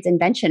necessity breeds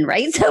invention,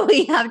 right? So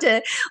we have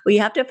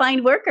to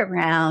find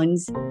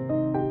workarounds.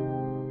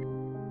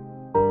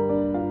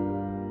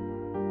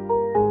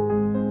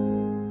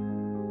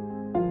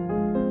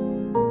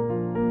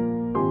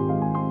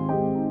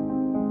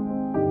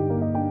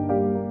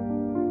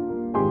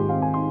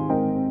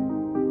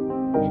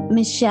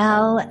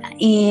 Michelle,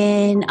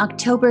 in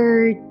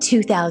October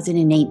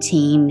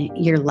 2018,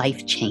 your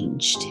life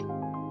changed.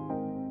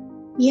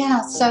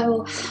 Yeah,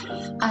 so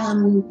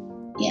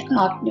it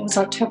was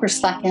October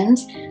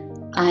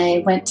 2nd.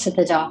 I went to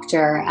the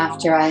doctor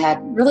after I had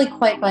really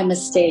quite by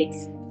mistake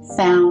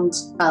found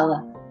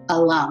a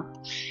lump.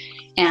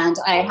 And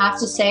I have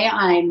to say,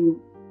 I'm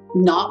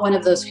not one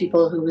of those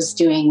people who was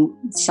doing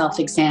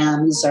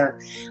self-exams, or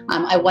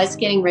I was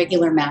getting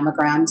regular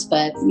mammograms,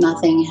 but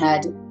nothing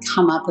had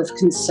come up of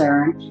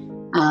concern.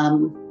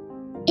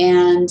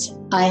 And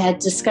I had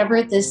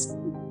discovered this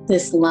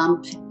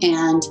lump.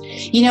 And,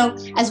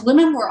 as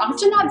women, we're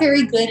often not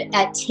very good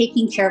at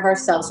taking care of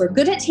ourselves. We're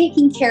good at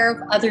taking care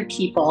of other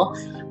people,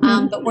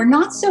 but we're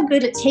not so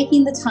good at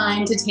taking the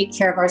time to take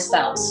care of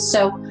ourselves.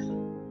 So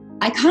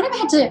I kind of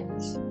had to,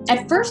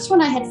 at first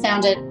when I had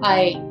found it,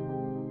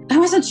 I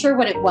wasn't sure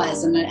what it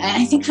was, and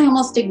I think I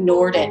almost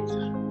ignored it.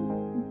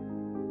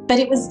 But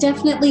it was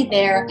definitely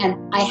there, and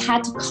I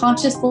had to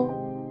consciously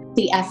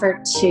the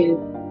effort to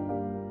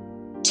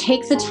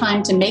take the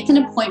time to make an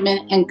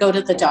appointment and go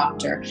to the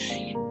doctor.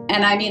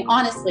 And I mean,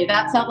 honestly,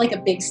 that felt like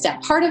a big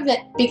step. Part of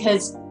it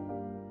because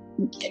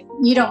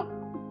you don't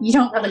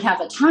really have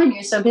the time,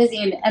 you're so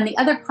busy. And the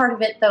other part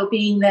of it, though,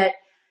 being that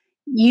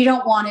you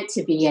don't want it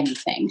to be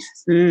anything.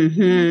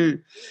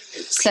 Mm-hmm.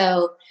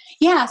 So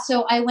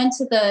I went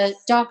to the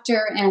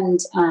doctor, and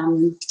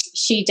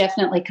she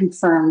definitely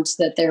confirmed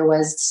that there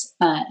was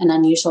an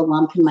unusual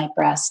lump in my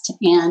breast.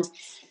 And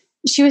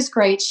she was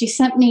great. She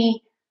sent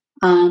me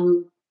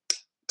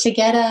to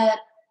get a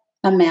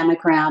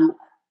mammogram.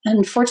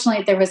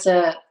 Unfortunately, there was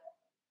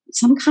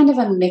some kind of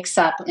a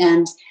mix-up,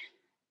 and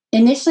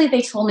initially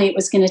they told me it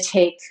was going to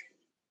take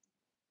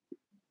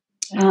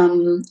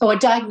a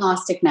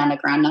diagnostic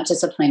mammogram, not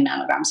just a plain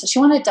mammogram. So she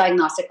wanted a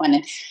diagnostic one.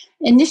 And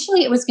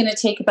initially it was going to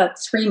take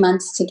about 3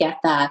 months to get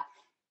that.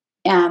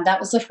 And that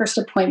was the first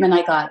appointment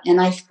I got.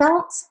 And I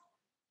felt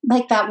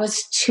like that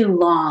was too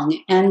long.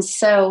 And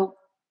so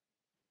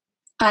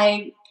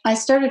I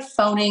started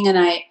phoning, and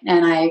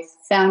I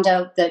found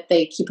out that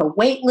they keep a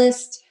wait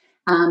list,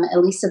 at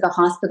least at the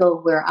hospital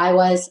where I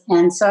was.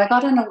 And so I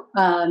got on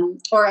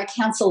a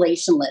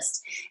cancellation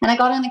list. And I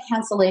got on the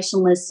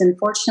cancellation list, and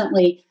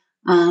fortunately,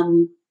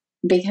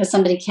 because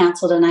somebody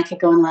canceled and I could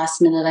go in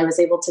last minute, I was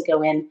able to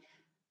go in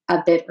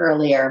a bit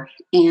earlier.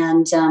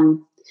 And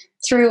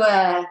through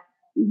a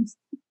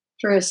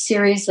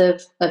series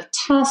of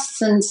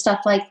tests and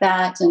stuff like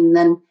that, and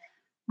then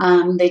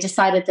they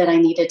decided that I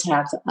needed to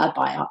have a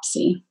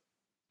biopsy.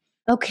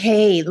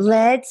 Okay,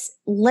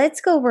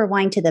 let's go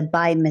rewind to the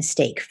by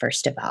mistake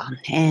first of all.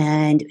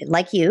 And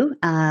like you,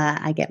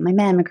 I get my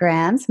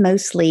mammograms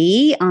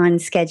mostly on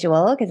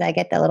schedule because I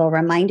get the little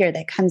reminder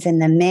that comes in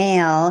the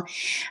mail.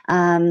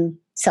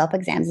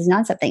 self-exams is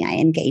not something I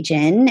engage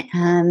in.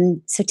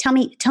 So tell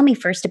me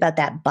first about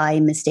that by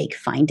mistake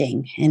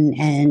finding,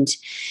 and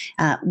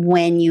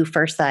when you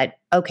first thought,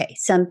 okay,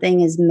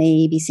 something is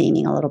maybe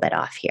seeming a little bit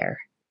off here.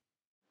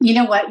 You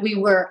know what?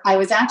 I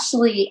was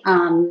actually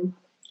on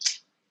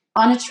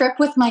a trip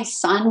with my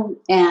son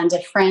and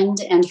a friend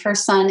and her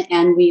son,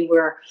 and we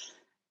were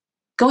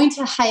going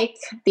to hike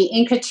the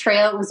Inca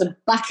Trail. It was a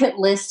bucket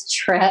list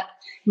trip.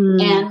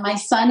 And my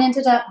son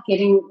ended up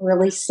getting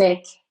really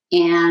sick,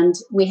 and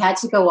we had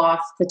to go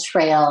off the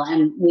trail,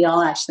 and we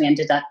all actually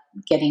ended up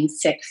getting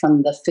sick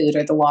from the food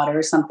or the water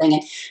or something.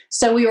 And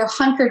so we were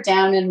hunkered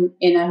down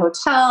in a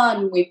hotel,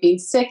 and we'd been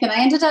sick, and I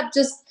ended up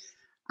just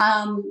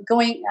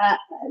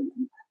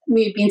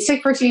we'd been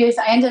sick for 2 days.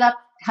 I ended up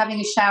having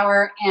a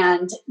shower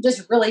and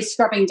just really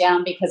scrubbing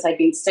down because I'd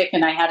been sick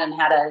and I hadn't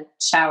had a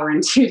shower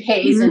in 2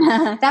 days. And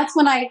that's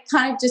when I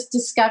kind of just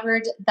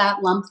discovered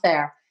that lump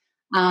there.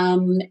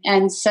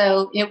 And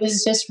so it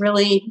was just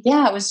really,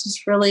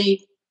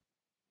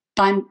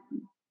 I'm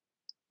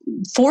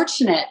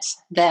fortunate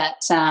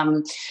that,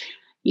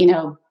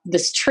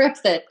 this trip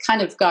that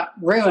kind of got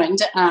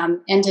ruined,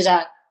 ended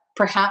up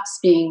perhaps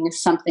being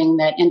something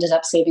that ended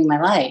up saving my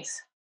life.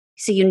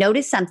 So you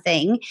notice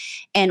something,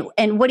 and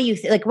what do you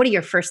what are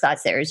your first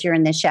thoughts there as you're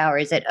in the shower?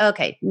 Is it,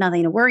 okay,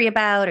 nothing to worry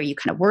about? Are you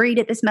kind of worried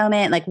at this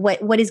moment? Like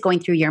what is going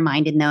through your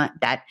mind in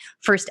that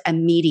first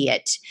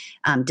immediate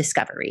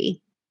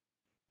discovery?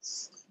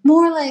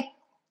 More like,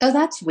 oh,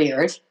 that's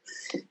weird,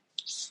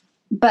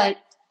 but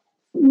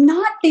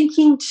not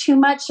thinking too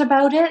much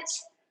about it.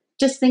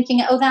 Just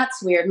thinking, oh,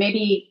 that's weird.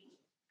 Maybe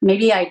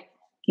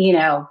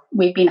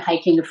we've been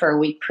hiking for a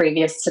week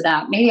previous to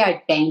that. Maybe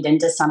I banged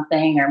into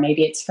something, or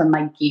maybe it's from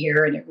my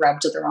gear and it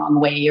rubbed the wrong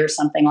way or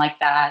something like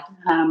that.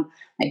 My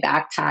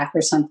backpack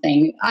or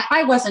something.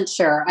 I wasn't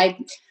sure. I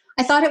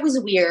thought it was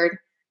weird,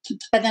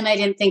 but then I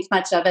didn't think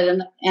much of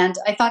it. And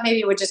I thought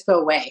maybe it would just go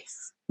away,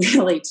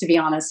 really, to be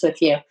honest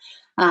with you.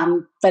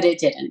 But it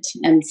didn't.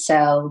 And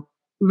so.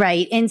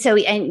 Right. And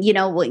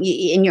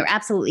you're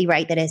absolutely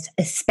right that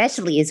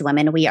especially as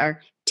women, we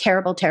are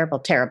terrible, terrible,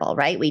 terrible,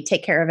 right? We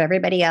take care of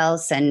everybody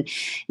else, and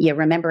you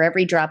remember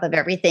every drop of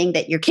everything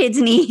that your kids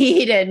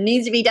need and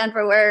needs to be done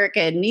for work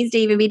and needs to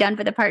even be done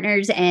for the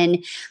partners.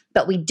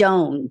 But we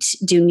don't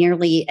do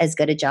nearly as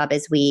good a job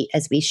as we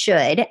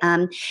should.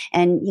 As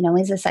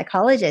a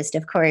psychologist,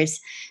 of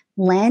course,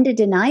 land of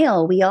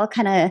denial, we all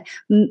kind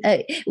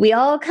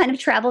of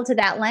travel to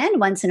that land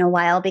once in a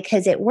while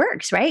because it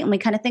works, right? And we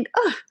kind of think,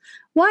 oh,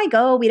 why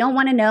go? We don't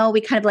want to know.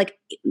 We kind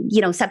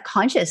of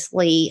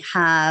subconsciously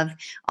have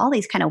all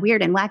these kind of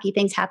weird and wacky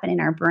things happen in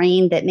our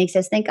brain that makes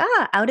us think,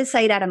 out of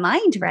sight, out of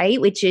mind, right?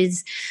 Which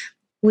is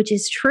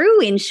true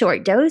in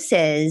short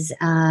doses.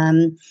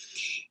 And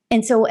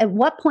so at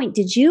what point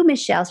did you,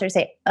 Michelle, sort of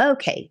say,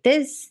 okay,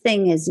 this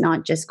thing is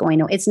not just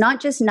it's not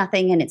just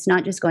nothing, and it's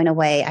not just going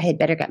away. I had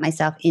better get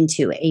myself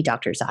into a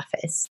doctor's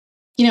office.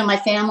 In my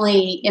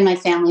family,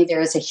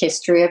 there is a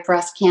history of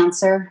breast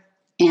cancer.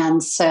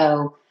 And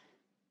so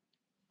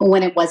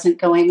when it wasn't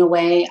going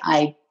away,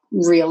 I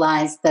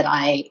realized that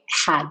I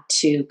had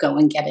to go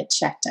and get it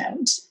checked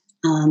out.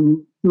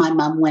 My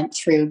mom went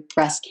through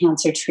breast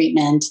cancer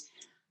treatment.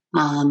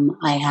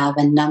 I have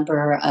a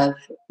number of,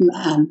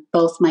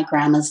 both my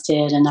grandmas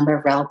did, a number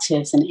of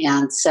relatives and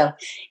aunts. So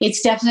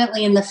it's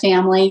definitely in the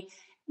family.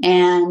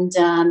 And,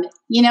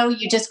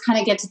 you just kind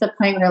of get to the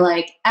point where you're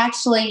like,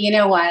 actually, you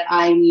know what?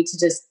 I need to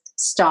just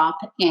stop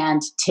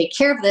and take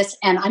care of this.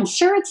 And I'm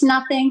sure it's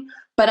nothing,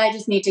 but I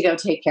just need to go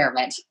take care of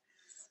it.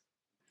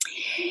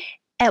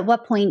 At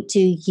what point do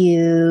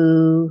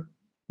you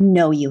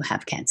know you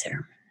have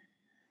cancer?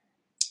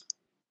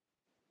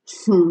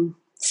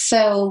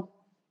 So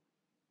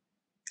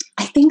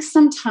I think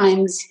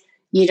sometimes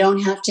you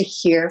don't have to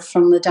hear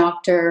from the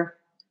doctor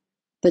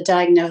the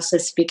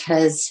diagnosis,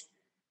 because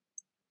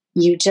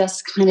you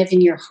just kind of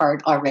in your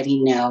heart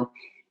already know.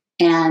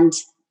 And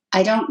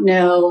I don't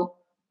know,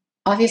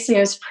 obviously I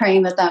was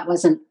praying that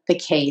wasn't the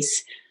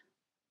case,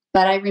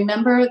 but I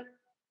remember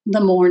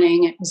the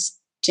morning, it was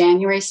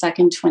January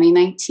 2nd,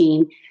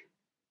 2019,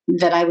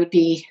 that I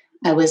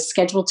was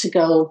scheduled to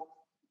go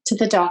to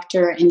the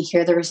doctor and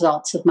hear the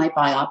results of my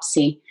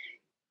biopsy.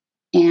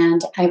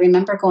 And I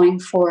remember going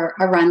for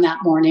a run that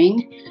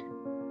morning,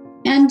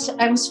 and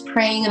I was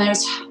praying, and I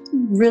was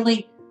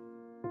really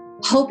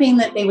hoping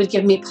that they would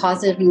give me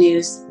positive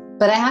news.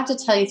 But I have to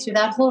tell you, through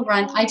that whole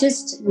run, I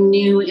just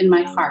knew in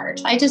my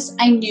heart, I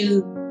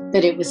knew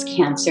that it was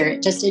cancer.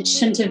 It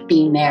shouldn't have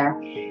been there.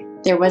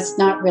 There was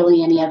not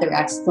really any other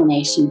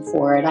explanation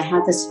for it. I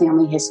had this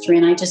family history,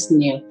 and I just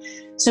knew.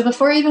 So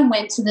before I even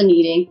went to the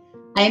meeting,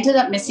 I ended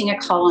up missing a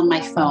call on my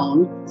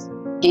phone,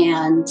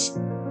 and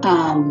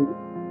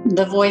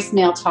the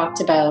voicemail talked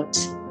about,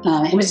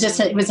 it was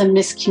a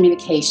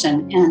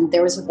miscommunication, and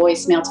there was a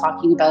voicemail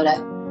talking about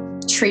a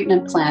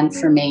treatment plan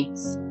for me.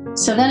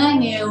 So then I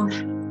knew,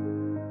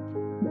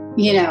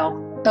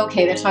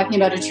 okay, they're talking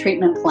about a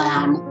treatment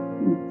plan.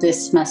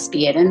 This must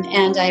be it.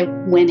 And I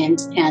went in,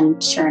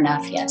 and sure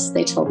enough, yes,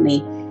 they told me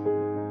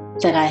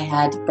that I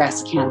had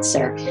breast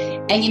cancer.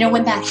 And,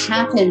 when that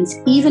happens,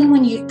 even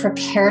when you've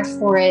prepared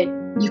for it,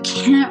 you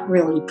can't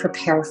really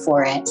prepare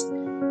for it.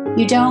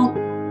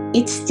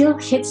 It still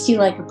hits you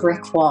like a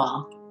brick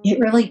wall. It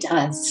really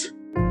does.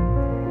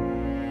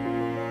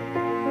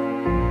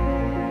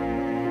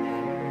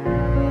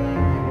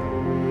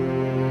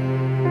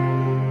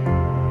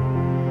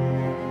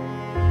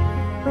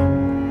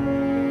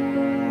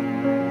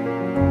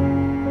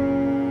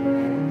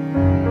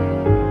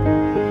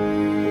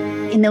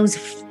 In those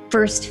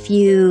first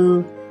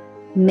few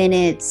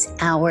minutes,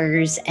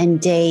 hours,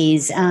 and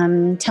days,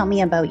 tell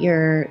me about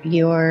your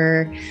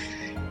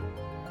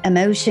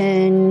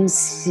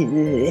emotions,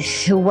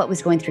 what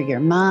was going through your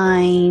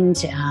mind,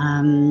 just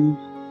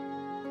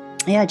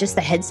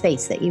the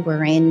headspace that you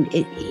were in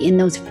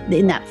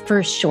that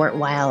first short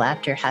while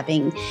after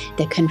having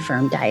the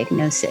confirmed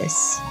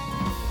diagnosis.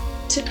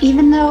 So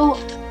even though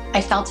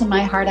I felt in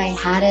my heart I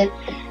had it,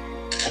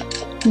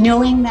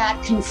 knowing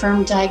that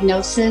confirmed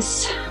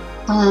diagnosis,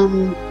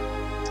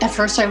 at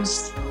first I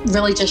was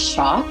really just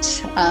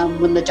shocked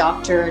when the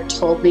doctor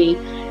told me,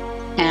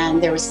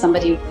 and there was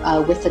somebody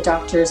with the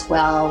doctor as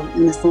well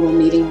in this little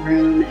meeting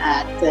room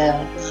at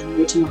the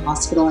regional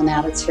hospital in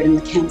Abbotsford, in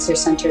the cancer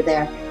center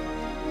there.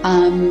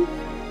 I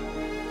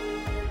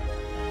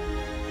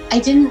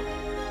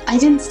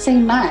didn't say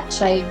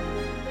much. I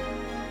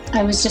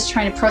was just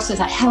trying to process.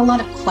 I had a lot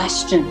of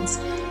questions,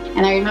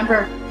 and I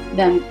remember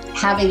them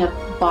having a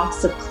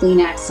box of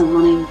Kleenex and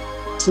wanting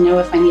to know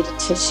if I needed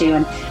tissue.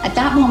 And at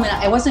that moment,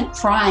 I wasn't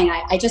crying.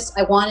 I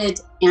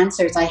wanted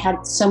answers. I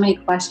had so many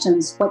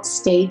questions. What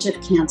stage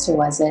of cancer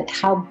was it?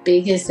 How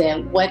big is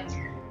it? What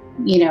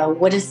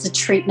is the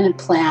treatment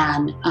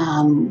plan?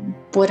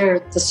 What are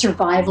the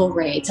survival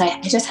rates? I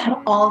just had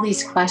all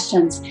these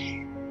questions.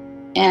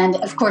 And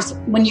of course,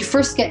 when you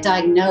first get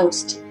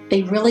diagnosed,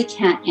 they really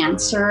can't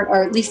answer,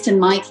 or at least in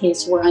my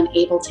case, were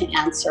unable to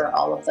answer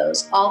all of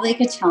those. All they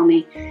could tell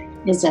me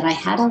is that I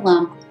had a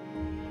lump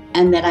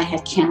and that I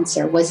had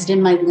cancer. Was it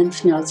in my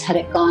lymph nodes? Had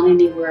it gone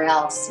anywhere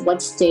else?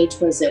 What stage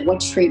was it?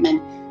 What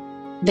treatment?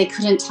 They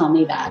couldn't tell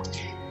me that.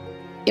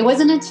 It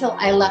wasn't until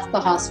I left the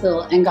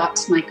hospital and got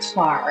to my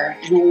car,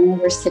 and I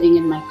remember sitting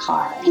in my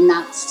car, and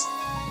I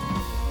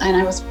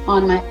was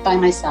by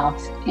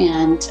myself,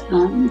 and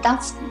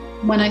that's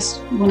when I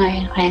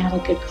had a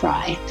good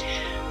cry,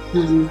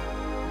 and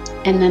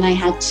then I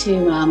had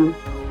to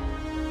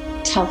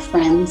tell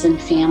friends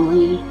and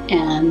family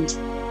and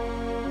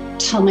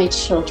tell my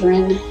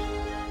children.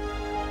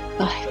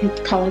 I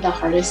think probably the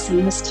hardest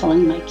thing was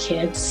telling my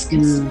kids,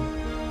 because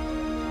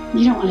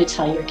you don't want to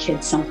tell your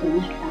kids something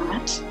like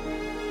that.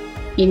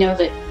 You know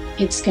that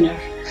it's going to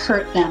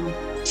hurt them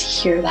to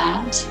hear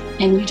that,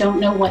 and you don't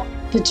know what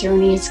the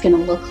journey is going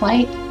to look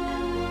like.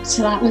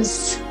 So that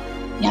was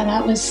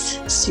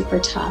super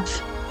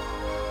tough.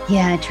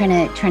 Yeah,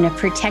 trying to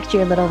protect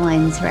your little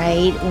ones,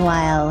 right?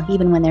 While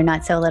even when they're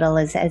not so little,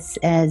 as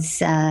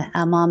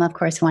a mom, of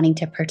course, wanting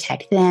to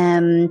protect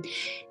them,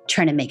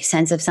 trying to make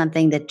sense of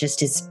something that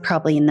just is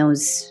probably in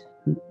those,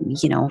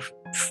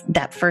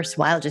 that first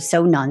while just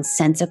so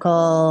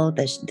nonsensical.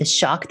 The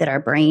shock that our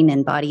brain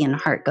and body and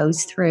heart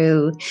goes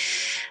through.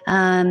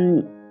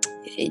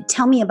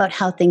 Tell me about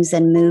how things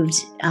then moved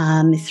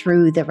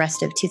through the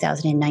rest of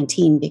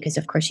 2019, because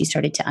of course you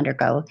started to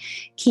undergo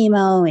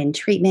chemo and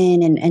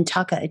treatment, and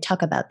talk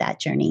about that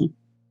journey.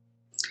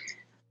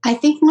 I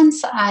think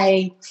once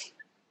I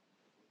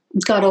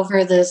got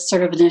over the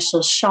sort of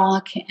initial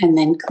shock and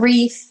then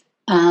grief,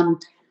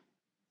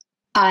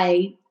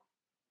 I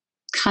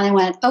kind of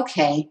went,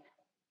 okay,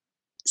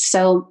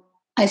 so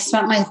I've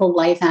spent my whole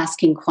life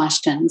asking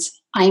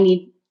questions. I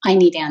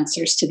need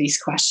answers to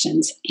these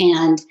questions.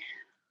 And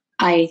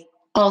I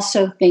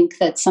also think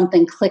that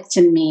something clicked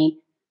in me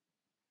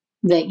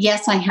that,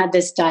 yes, I had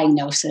this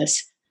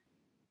diagnosis,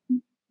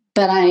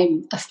 but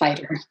I'm a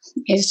fighter.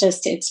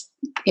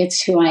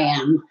 It's who I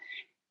am.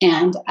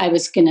 And I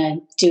was going to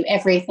do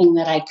everything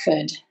that I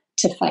could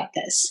to fight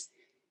this.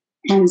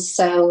 And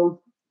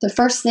so the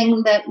first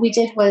thing that we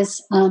did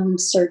was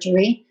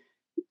surgery.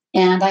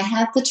 And I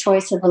had the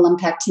choice of a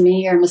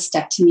lumpectomy or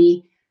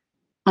mastectomy.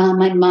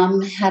 My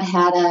mom had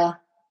a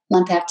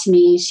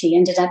lumpectomy. She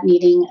ended up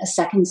needing a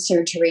second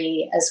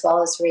surgery as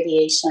well as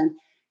radiation.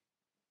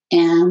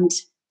 And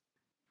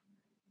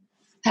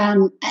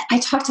I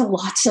talked to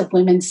lots of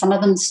women, some of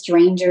them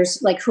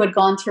strangers, like who had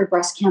gone through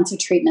breast cancer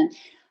treatment.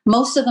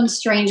 Most of them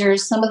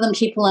strangers, some of them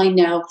people I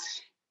know.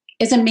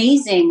 It's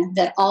amazing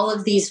that all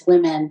of these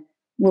women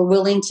were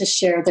willing to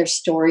share their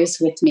stories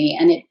with me.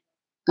 And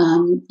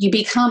you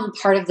become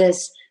part of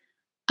this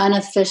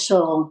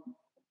unofficial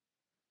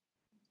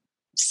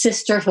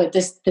sisterhood,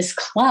 this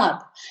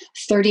club,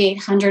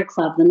 3800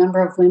 Club, the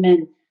number of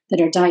women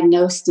that are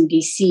diagnosed in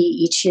BC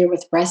each year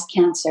with breast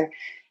cancer.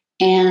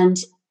 And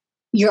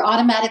you're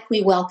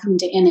automatically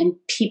welcomed in, and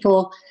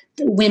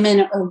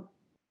women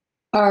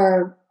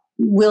are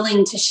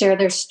willing to share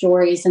their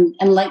stories and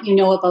let you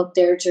know about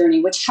their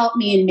journey, which helped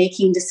me in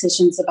making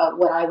decisions about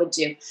what I would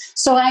do.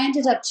 So I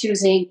ended up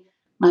choosing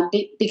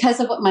because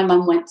of what my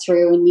mom went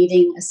through and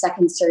needing a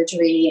second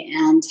surgery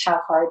and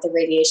how hard the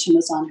radiation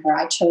was on her,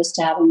 I chose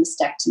to have a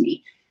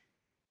mastectomy.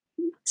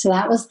 So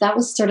that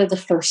was sort of the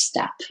first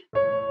step.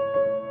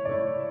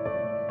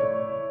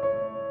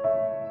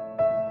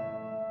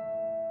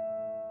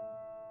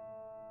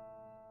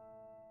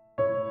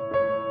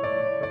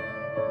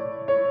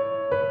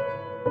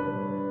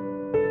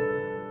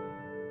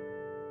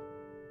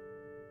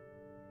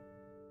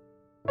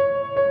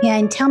 Yeah,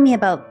 and tell me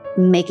about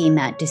making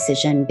that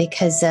decision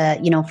because,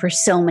 for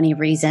so many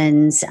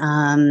reasons,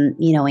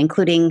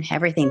 including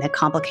everything, the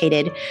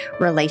complicated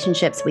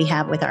relationships we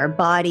have with our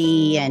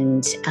body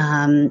and,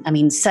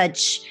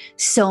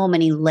 so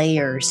many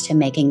layers to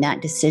making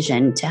that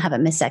decision to have a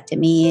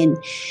mastectomy. And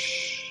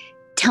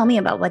tell me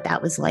about what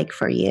that was like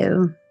for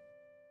you.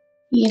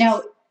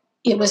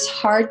 It was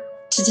hard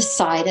to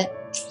decide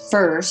at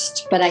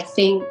first, but I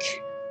think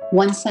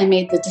once I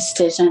made the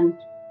decision,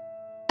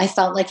 I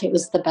felt like it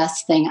was the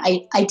best thing.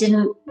 I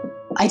didn't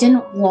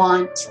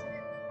want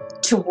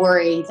to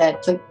worry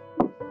that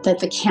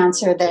the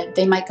cancer, that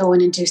they might go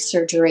in and do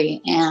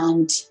surgery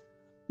and,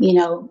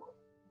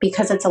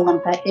 because it's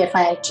if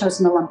I had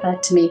chosen a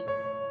lumpectomy,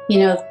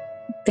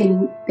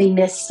 they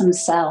miss some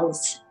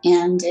cells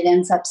and it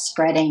ends up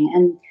spreading.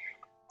 And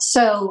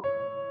so,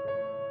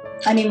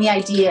 the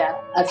idea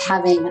of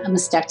having a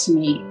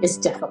mastectomy is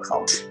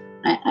difficult.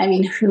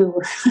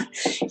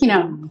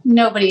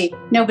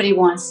 Nobody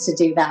wants to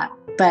do that,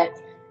 but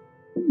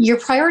your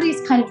priorities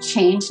kind of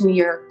change and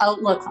your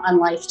outlook on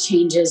life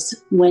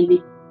changes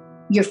when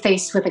you're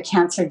faced with a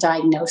cancer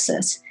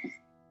diagnosis.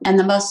 And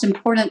the most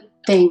important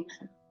thing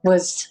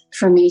was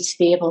for me to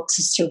be able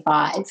to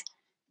survive.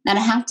 And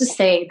I have to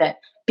say that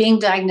being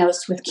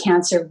diagnosed with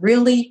cancer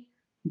really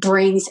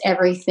brings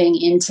everything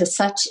into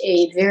such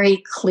a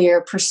very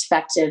clear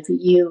perspective.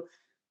 You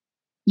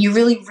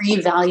really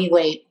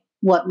reevaluate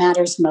what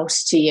matters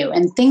most to you,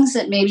 and things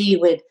that maybe you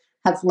would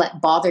have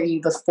let bother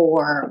you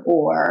before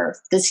or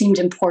that seemed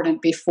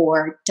important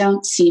before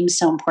don't seem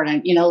so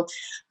important.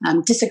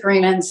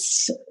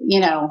 Disagreements,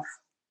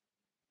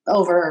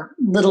 over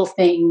little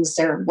things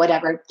or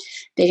whatever,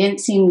 they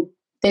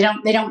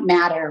don't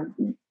matter.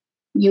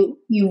 You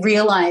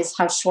realize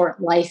how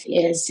short life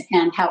is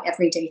and how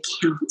every day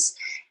counts.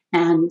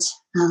 And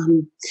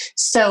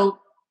so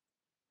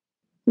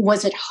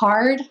was it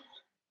hard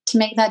to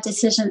make that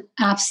decision?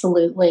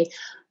 Absolutely.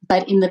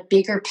 But in the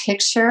bigger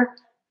picture,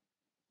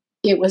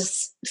 it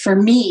was, for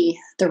me,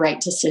 the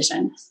right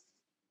decision.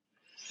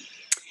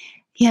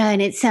 Yeah,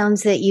 and it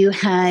sounds that you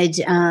had,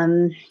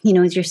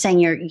 as you're saying,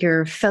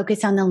 your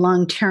focus on the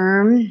long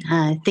term.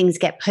 Things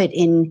get put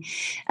in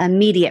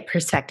immediate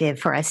perspective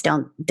for us,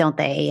 don't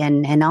they?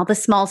 And all the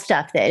small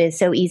stuff that is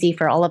so easy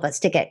for all of us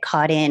to get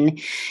caught in,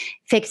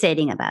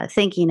 fixating about,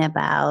 thinking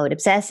about,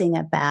 obsessing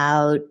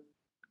about,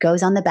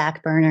 goes on the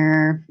back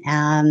burner.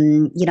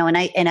 And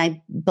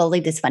I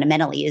believe this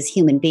fundamentally as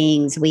human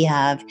beings, we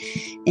have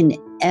an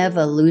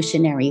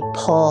evolutionary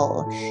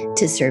pull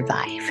to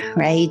survive,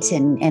 right?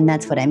 And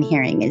that's what I'm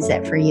hearing is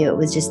that for you, it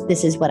was just,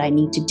 this is what I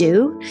need to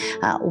do.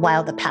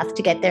 While the path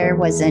to get there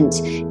wasn't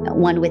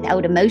one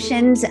without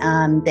emotions,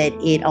 that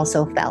it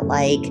also felt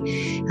like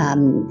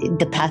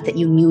the path that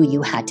you knew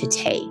you had to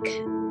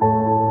take.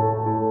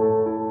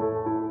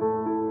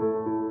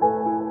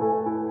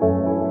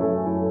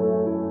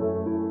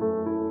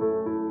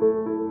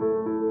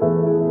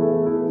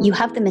 You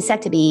have the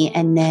mastectomy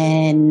and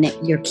then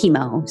your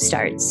chemo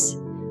starts.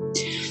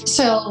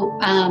 So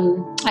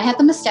I had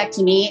the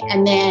mastectomy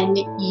and then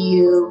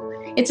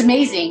it's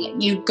amazing.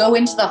 You go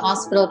into the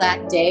hospital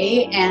that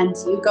day and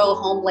you go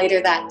home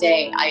later that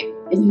day.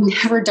 It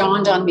never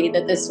dawned on me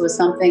that this was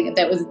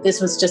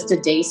this was just a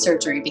day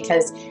surgery,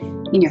 because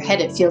in your head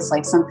it feels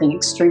like something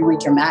extremely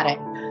dramatic.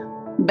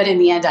 But in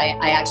the end,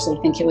 I actually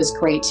think it was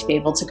great to be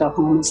able to go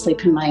home and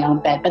sleep in my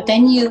own bed. But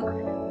then you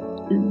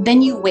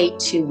wait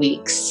 2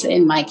 weeks.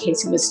 In my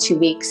case, it was 2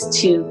 weeks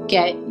to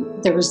get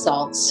the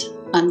results,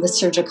 the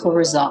surgical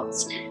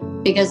results,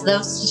 because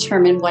those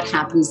determine what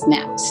happens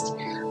next.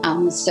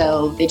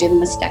 So they did a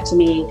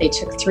mastectomy, they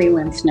took 3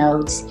 lymph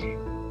nodes,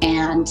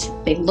 and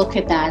they look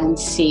at that and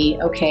see,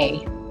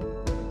 okay,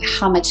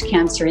 how much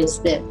cancer is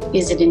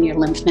it in your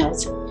lymph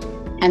nodes?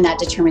 And that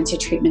determines your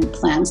treatment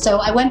plan. So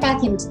I went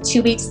back in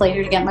 2 weeks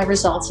later to get my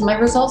results, and my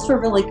results were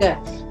really good.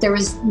 There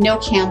was no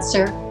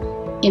cancer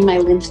in my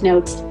lymph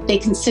nodes. They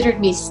considered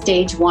me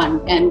stage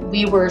 1, and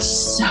we were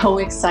so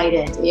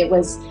excited. It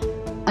was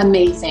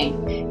amazing.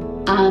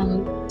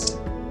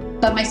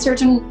 But my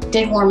surgeon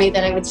did warn me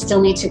that I would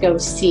still need to go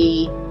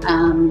see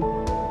an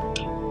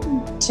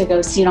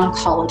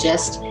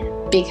oncologist,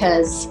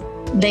 because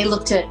they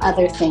looked at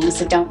other things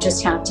that don't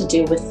just have to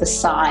do with the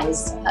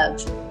size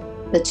of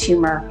the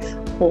tumor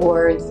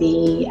or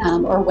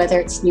or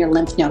whether it's near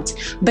lymph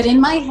nodes. But in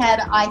my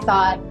head, I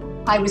thought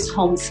I was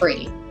home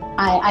free.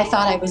 I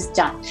thought I was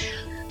done.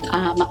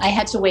 I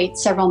had to wait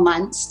several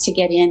months to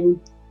get in.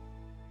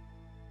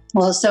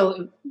 Well,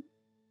 so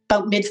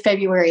about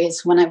mid-February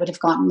is when I would have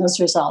gotten those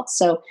results.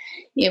 So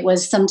it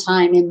was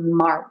sometime in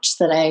March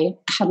that I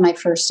had my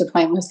first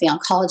appointment with the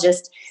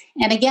oncologist.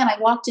 And again, I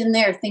walked in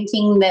there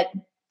thinking that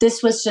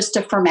this was just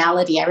a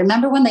formality. I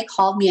remember when they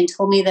called me and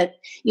told me that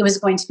it was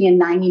going to be a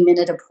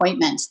 90-minute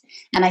appointment.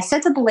 And I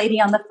said to the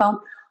lady on the phone,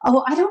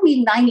 "Oh, I don't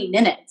need 90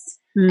 minutes.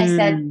 I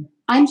said,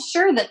 "I'm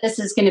sure that this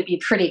is going to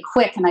be pretty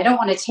quick and I don't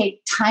want to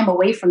take time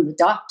away from the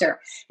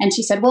doctor." And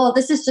she said, "Well,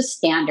 this is just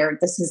standard.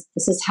 This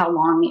is how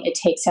long it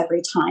takes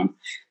every time."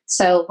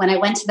 So when I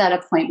went to that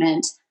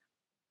appointment,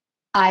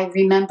 I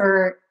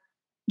remember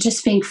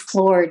just being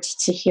floored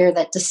to hear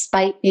that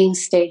despite being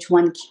stage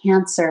 1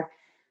 cancer,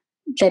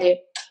 that it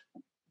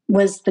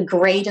was the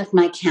grade of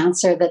my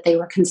cancer that they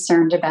were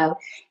concerned about.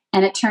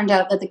 And it turned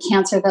out that the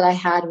cancer that I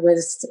had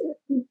was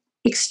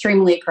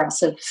extremely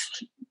aggressive,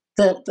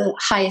 the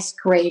highest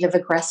grade of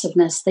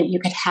aggressiveness that you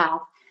could have.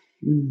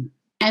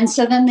 And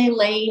so then they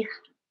lay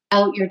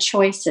out your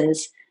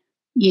choices.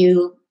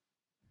 You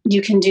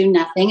can do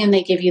nothing, and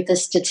they give you the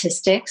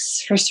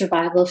statistics for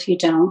survival if you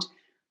don't,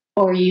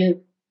 or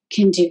you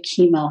can do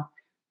chemo.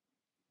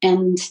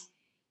 And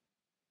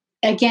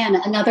again,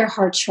 another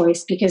hard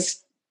choice,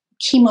 because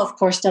chemo, of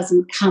course,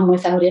 doesn't come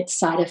without its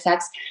side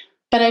effects.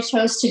 But I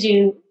chose to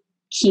do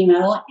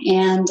chemo,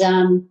 and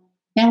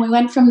we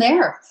went from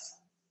there.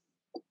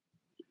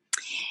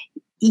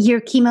 Your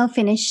chemo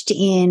finished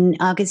in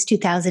August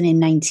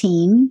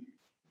 2019.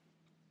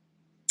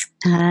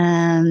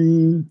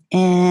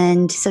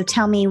 And so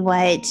tell me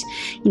what,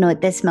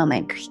 at this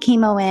moment,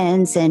 chemo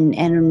ends,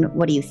 and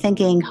what are you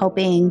thinking,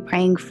 hoping,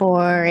 praying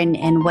for, and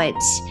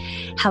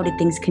how did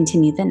things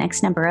continue the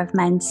next number of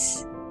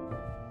months?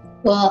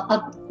 Well,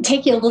 I'll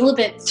take you a little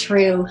bit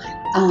through,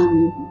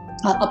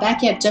 I'll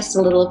back you up just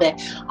a little bit.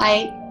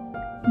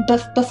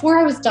 Before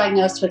I was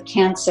diagnosed with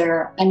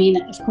cancer,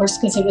 of course,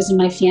 because it was in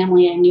my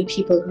family, I knew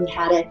people who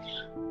had it.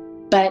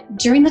 But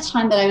during the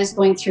time that I was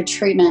going through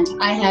treatment,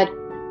 I had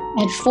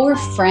 4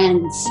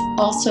 friends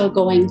also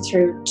going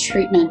through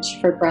treatment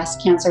for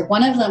breast cancer.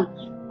 One of them,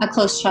 a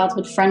close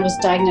childhood friend, was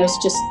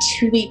diagnosed just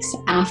 2 weeks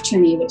after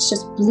me, which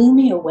just blew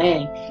me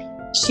away.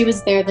 She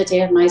was there the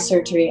day of my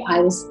surgery.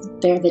 I was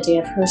there the day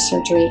of her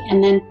surgery.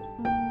 And then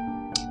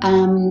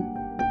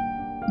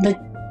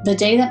the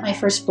day that my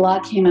first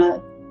blog came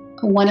out,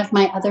 one of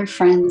my other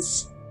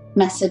friends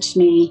messaged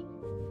me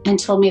and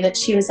told me that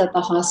she was at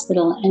the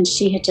hospital and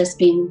she had just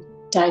been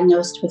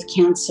diagnosed with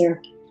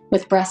cancer,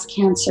 with breast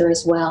cancer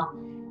as well.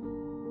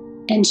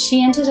 And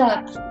she ended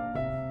up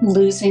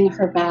losing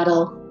her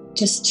battle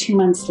just 2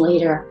 months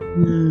later.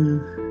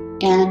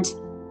 And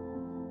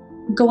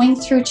going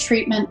through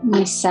treatment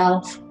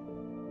myself,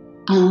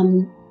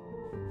 and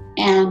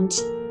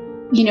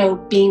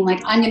being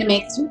like, I'm going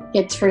to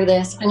get through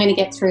this. I'm going to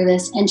get through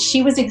this. And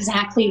she was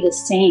exactly the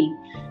same.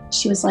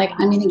 She was like,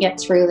 I'm going to get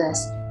through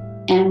this.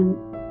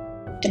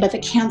 But the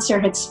cancer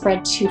had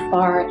spread too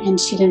far and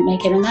she didn't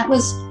make it. And that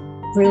was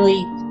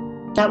really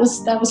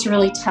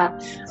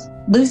tough.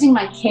 Losing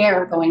my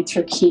hair going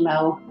through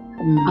chemo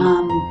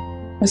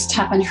was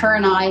tough. And her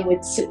and I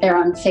would sit there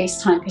on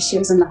FaceTime because she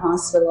was in the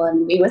hospital,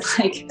 and we would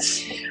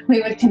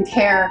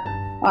compare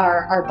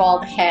our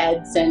bald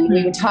heads, and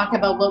we would talk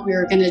about what we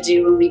were going to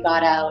do when we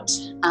got out,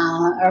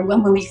 or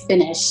when we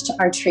finished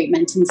our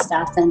treatment and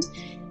stuff. And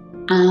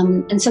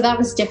so that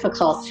was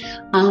difficult.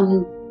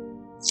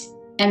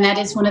 And that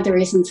is one of the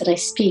reasons that I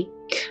speak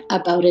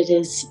about it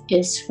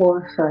is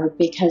for her,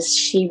 because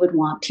she would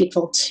want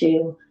people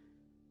to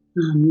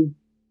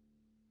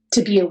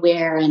be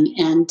aware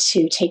and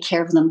to take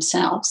care of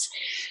themselves.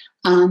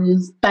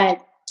 But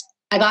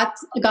I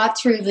got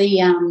through the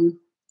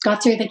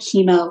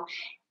chemo,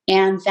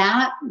 and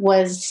that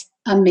was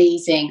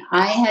amazing.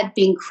 I had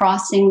been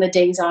crossing the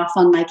days off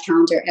on my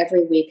calendar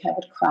every week. I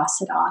would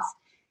cross it off,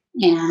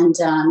 and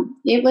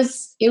it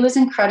was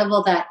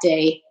incredible that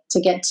day to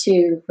get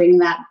to ring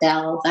that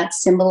bell. That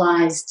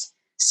symbolized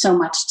so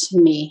much to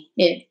me.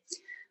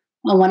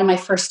 One of my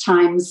first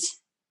times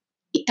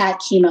at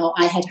chemo,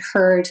 I had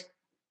heard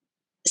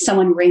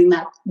someone ring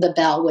the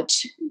bell,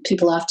 which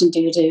people often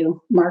do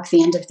to mark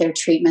the end of their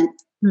treatment.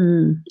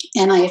 And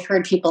I had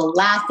heard people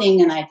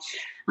laughing, and I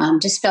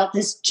just felt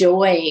this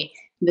joy,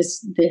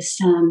 this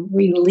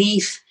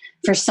relief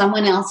for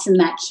someone else in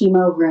that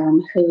chemo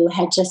room who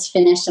had just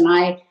finished. And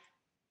I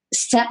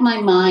set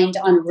my mind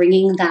on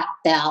ringing that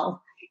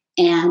bell,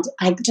 and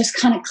I just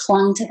kind of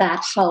clung to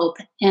that hope.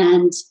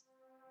 And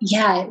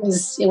yeah, it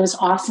was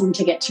awesome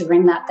to get to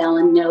ring that bell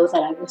and know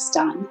that I was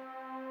done.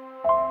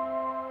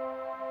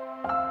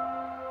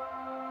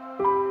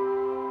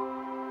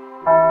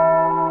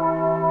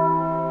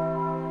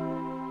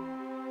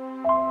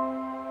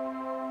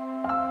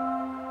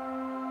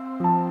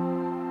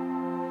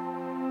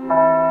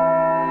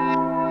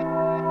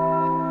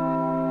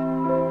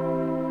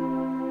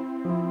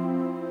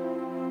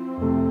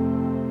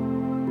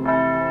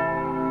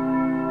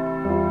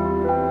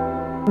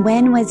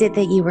 When was it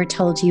that you were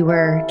told you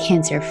were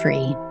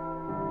cancer-free?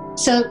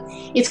 So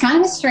it's kind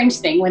of a strange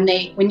thing when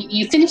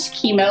you finish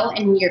chemo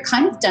and you're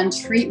kind of done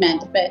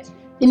treatment, but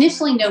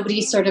initially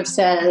nobody sort of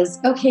says,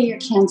 okay, you're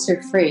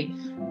cancer free.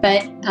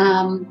 But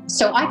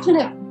so I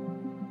kind of,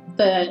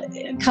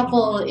 the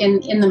couple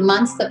in the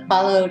months that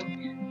followed,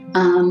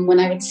 when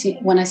I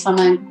saw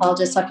my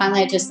oncologist,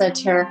 I just said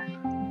to her,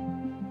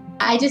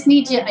 I just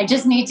need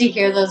to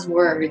hear those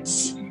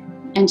words.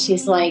 And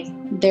she's like,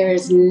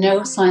 there's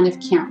no sign of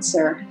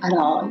cancer at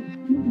all.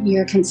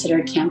 You're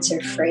considered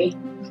cancer free.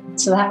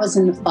 So that was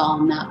in the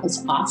fall, and that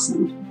was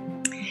awesome.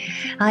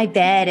 I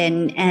bet.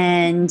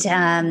 And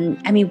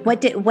I mean,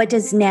 what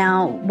does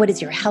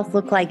your health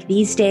look like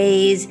these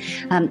days?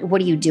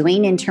 What are you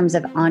doing in terms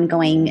of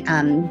ongoing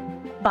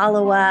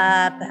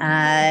follow-up?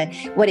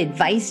 What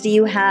advice do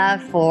you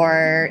have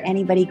for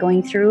anybody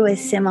going through a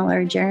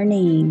similar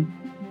journey?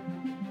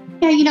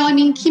 Yeah,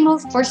 chemo,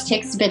 of course,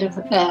 takes a bit of,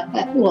 not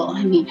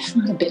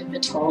a bit of a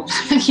toll.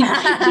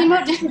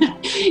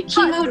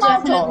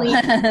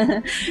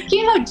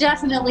 chemo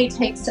definitely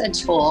takes a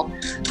toll.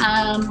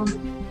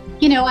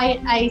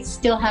 I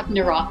still have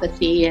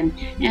neuropathy and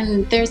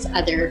there's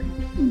other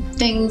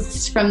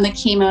things from the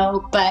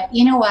chemo, but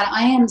you know what?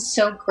 I am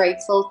so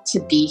grateful to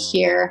be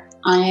here.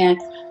 I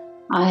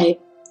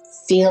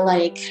feel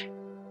like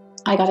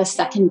I got a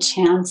second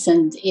chance,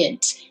 and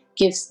it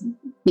gives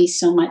me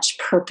so much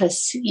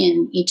purpose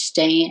in each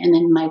day and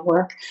in my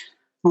work.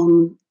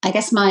 I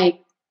guess my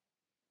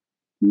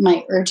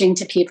urging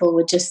to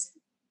people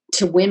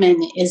to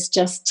women is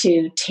just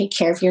to take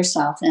care of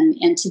yourself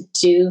and to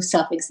do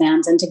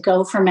self-exams and to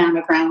go for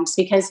mammograms,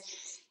 because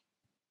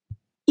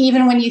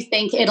even when you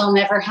think it'll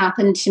never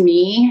happen to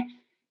me,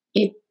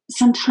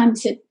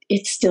 sometimes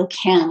it still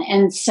can.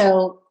 And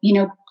so,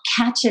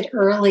 catch it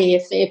early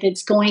if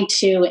it's going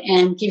to,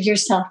 and give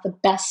yourself the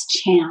best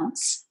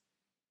chance.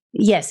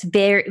 Yes,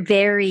 very,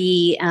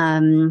 very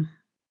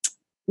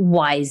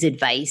wise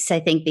advice, I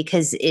think,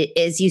 because it,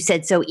 as you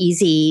said, so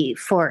easy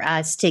for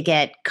us to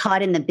get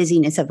caught in the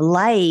busyness of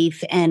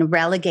life and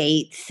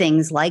relegate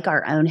things like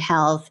our own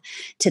health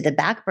to the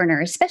back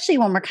burner, especially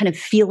when we're kind of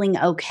feeling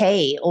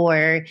okay,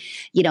 or,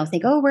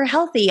 think, oh, we're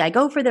healthy. I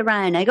go for the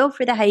run, I go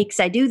for the hikes,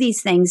 I do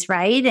these things,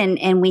 right?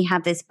 And we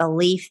have this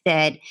belief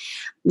that,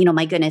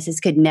 my goodness, this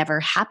could never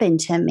happen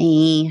to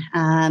me.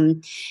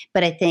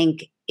 But I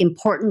think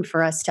important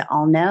for us to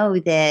all know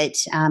that,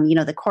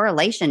 the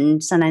correlation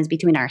sometimes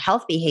between our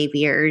health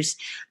behaviors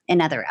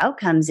and other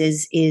outcomes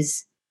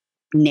is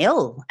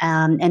nil.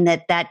 And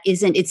that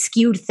isn't, it's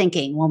skewed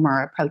thinking when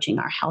we're approaching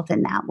our health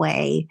in that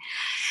way.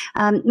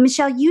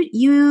 Michelle,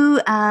 you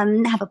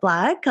have a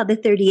blog called the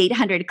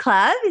 3800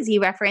 Club, as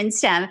you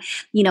referenced,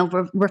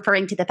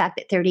 referring to the fact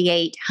that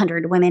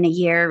 3,800 women a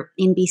year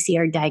in BC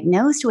are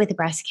diagnosed with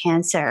breast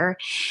cancer.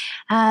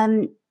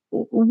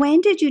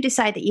 When did you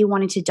decide that you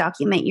wanted to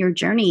document your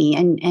journey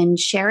and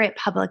share it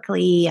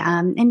publicly?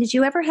 And did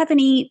you ever have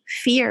any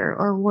fear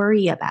or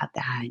worry about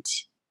that?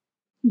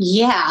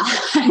 Yeah.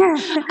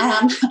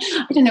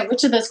 I don't know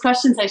which of those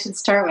questions I should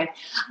start with.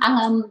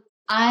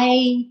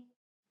 I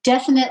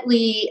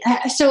definitely,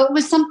 so it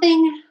was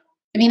something,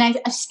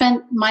 I've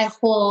spent my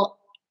whole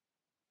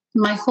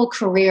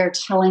career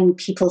telling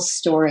people's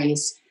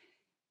stories.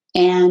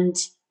 And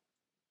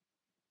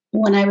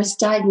when I was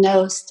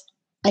diagnosed,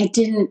 I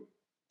didn't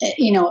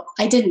know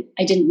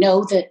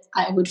that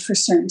I would for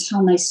certain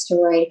tell my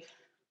story.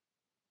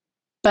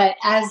 But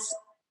I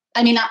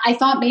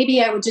thought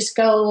maybe I would just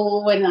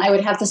go and I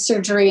would have the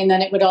surgery and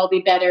then it would all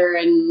be better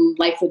and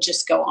life would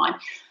just go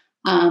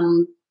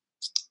on.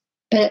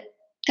 But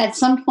at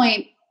some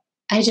point,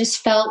 I just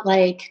felt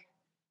like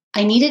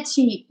I needed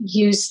to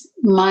use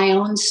my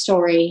own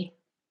story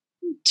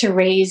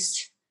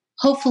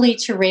hopefully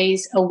to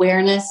raise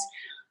awareness.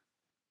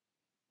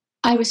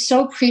 I was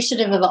so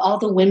appreciative of all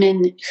the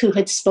women who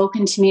had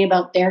spoken to me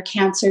about their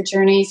cancer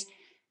journeys.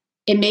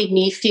 It made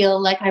me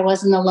feel like I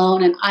wasn't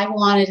alone, and I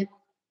wanted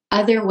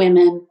other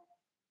women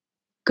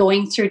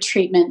going through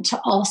treatment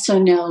to also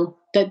know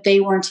that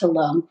they weren't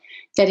alone,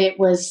 that it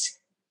was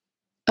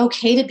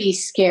okay to be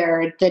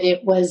scared, that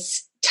it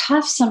was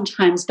tough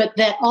sometimes, but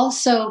that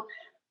also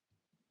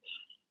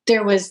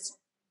there was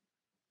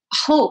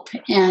hope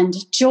and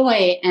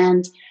joy.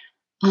 And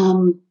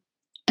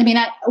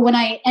when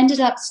I ended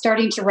up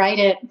starting to write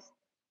it,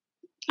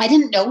 I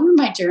didn't know where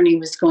my journey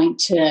was going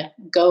to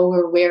go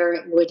or where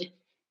it would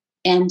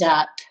end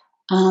up.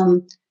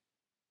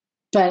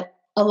 But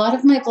a lot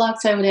of my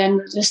blogs, I would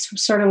end just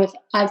sort of with,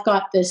 I've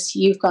got this,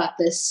 you've got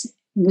this,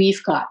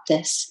 we've got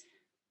this.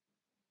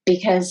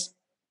 Because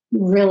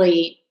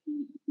really,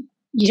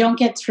 you don't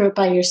get through it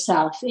by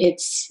yourself.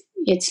 It's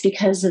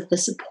because of the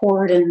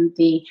support and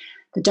the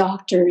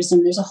doctors,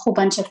 and there's a whole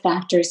bunch of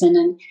factors in.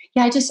 And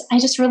yeah, I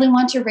just really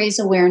want to raise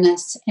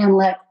awareness and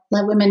let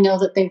women know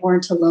that they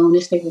weren't alone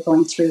if they were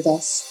going through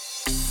this.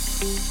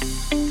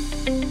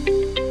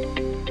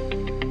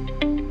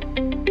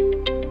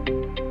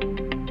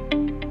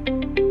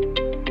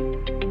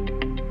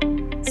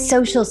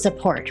 social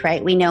support,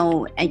 right? We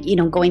know,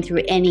 going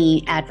through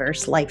any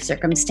adverse life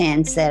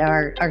circumstance, that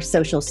our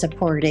social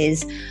support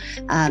is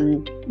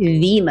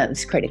the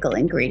most critical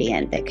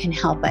ingredient that can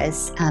help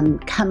us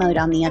come out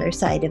on the other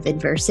side of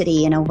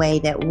adversity in a way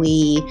that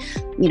we,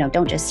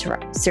 don't just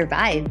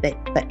survive,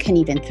 but can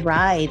even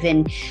thrive.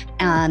 And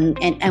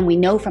we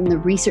know from the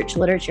research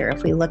literature,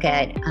 if we look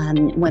at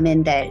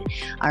women that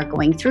are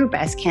going through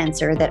breast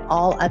cancer, that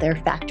all other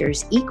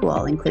factors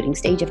equal, including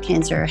stage of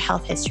cancer,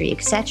 health history,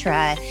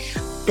 etc.,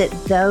 that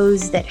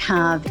those that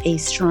have a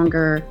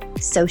stronger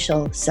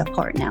social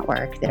support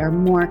network, that are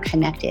more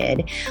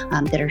connected,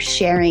 that are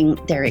sharing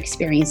their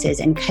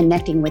experiences and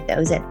connecting with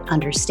those that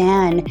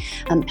understand,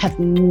 have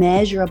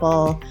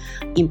measurable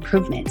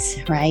improvements,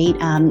 right?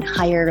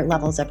 Higher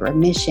levels of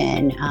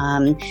remission,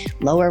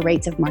 lower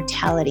rates of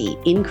mortality,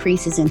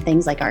 increases in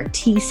things like our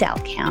T cell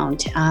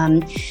count,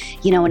 and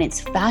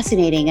it's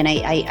fascinating. And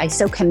I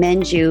so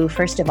commend you,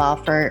 first of all,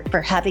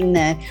 for having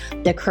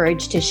the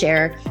courage to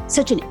share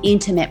such an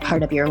intimate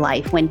part of your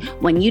life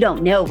when you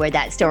don't know where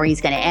that story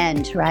is going to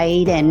end,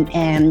 right?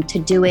 And to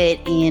do it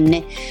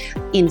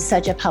in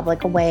such a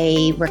public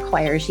way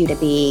requires you to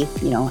be,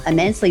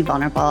 immensely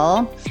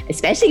vulnerable,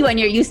 especially when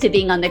you're used to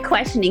being on the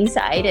questioning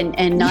side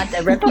and not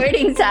the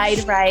reporting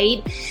side,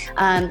 right?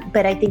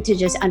 But I think to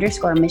just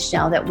underscore,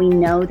 Michelle, that we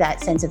know that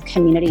sense of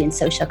community and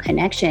social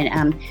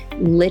connection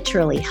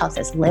literally helps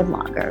us live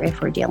longer if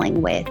we're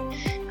dealing with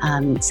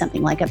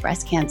something like a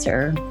breast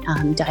cancer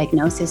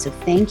diagnosis. So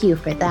thank you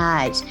for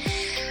that.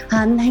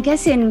 I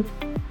guess in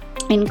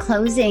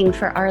closing,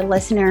 for our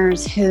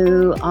listeners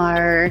who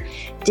are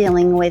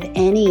dealing with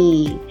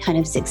any kind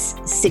of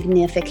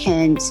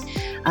significant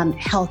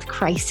health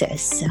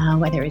crisis,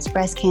 whether it's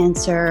breast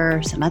cancer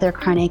or some other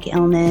chronic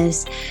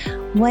illness,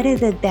 what are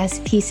the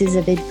best pieces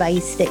of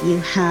advice that you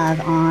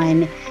have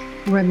on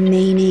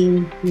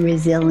remaining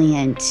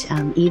resilient,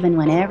 even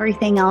when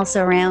everything else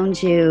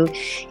around you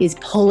is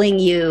pulling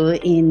you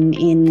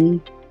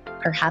in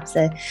perhaps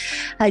a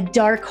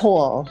dark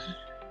hole?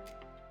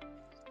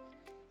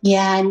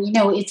 Yeah, and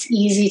it's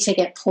easy to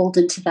get pulled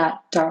into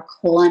that dark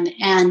hole,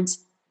 and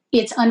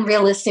it's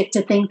unrealistic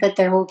to think that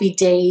there will be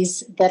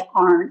days that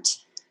aren't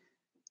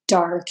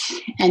dark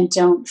and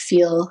don't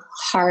feel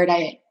hard.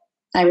 I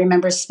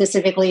remember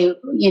specifically,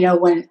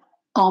 when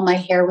all my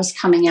hair was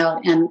coming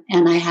out and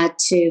I had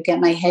to get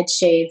my head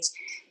shaved,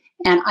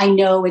 and I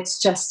know it's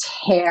just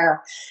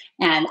hair,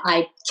 and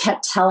I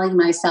kept telling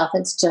myself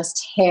it's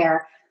just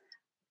hair,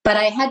 but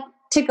I had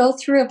to go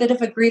through a bit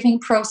of a grieving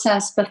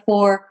process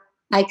before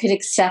I could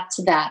accept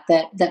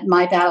that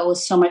my battle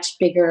was so much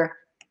bigger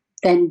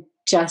than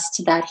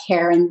just that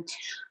hair. And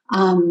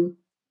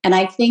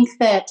I think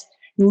that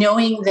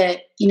knowing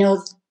that,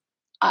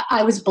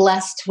 I was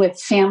blessed with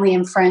family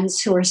and friends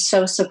who were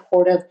so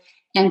supportive,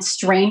 and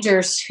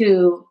strangers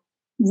who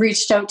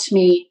reached out to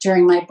me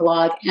during my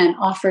blog and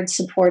offered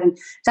support. And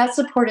that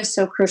support is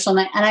so crucial.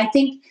 And I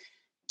think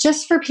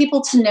just for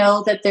people to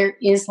know that there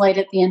is light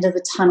at the end of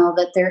the tunnel,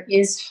 that there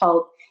is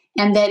hope,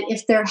 and that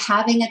if they're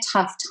having a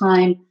tough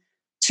time,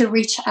 to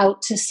reach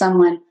out to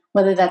someone,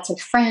 whether that's a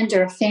friend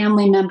or a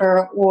family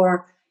member,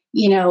 or,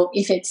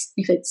 if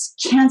it's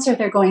cancer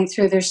they're going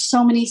through, there's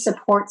so many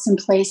supports in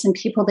place and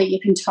people that you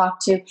can talk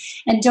to.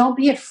 And don't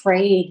be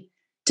afraid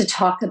to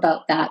talk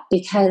about that,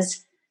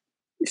 because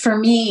for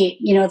me,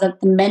 the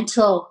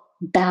mental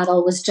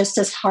battle was just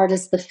as hard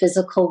as the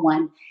physical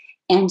one.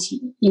 And,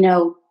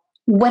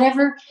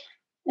 whatever,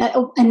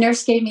 a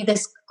nurse gave me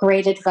this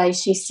great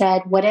advice. She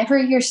said, whatever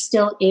you're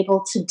still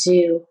able to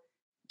do,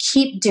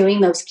 keep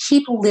doing those.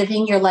 Keep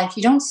living your life.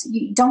 You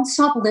don't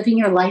stop living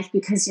your life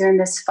because you're in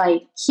this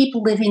fight. Keep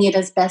living it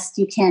as best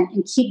you can,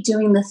 and keep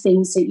doing the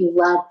things that you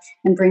love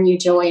and bring you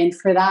joy. And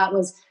for that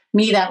was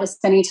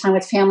spending time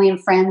with family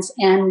and friends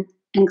and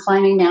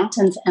climbing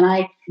mountains. And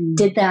I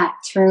did that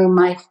through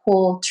my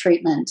whole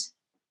treatment.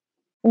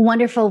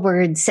 Wonderful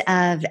words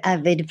of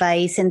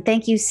advice. And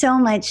thank you so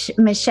much,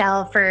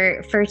 Michelle,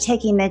 for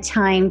taking the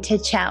time to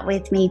chat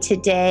with me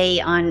today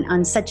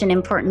on such an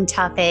important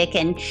topic.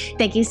 And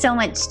thank you so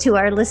much to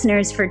our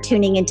listeners for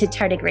tuning into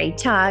Tardigrade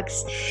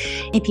Talks.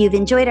 If you've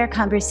enjoyed our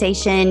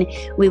conversation,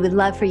 we would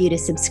love for you to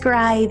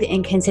subscribe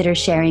and consider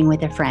sharing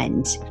with a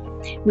friend.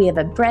 We have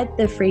a breadth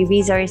of free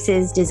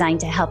resources designed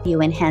to help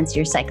you enhance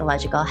your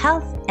psychological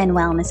health and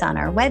wellness on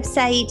our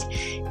website,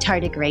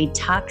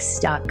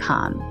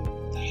 tardigradetalks.com.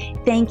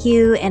 Thank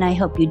you, and I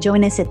hope you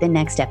join us at the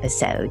next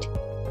episode.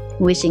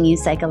 Wishing you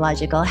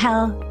psychological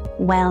health,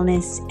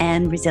 wellness,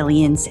 and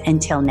resilience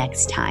until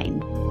next time.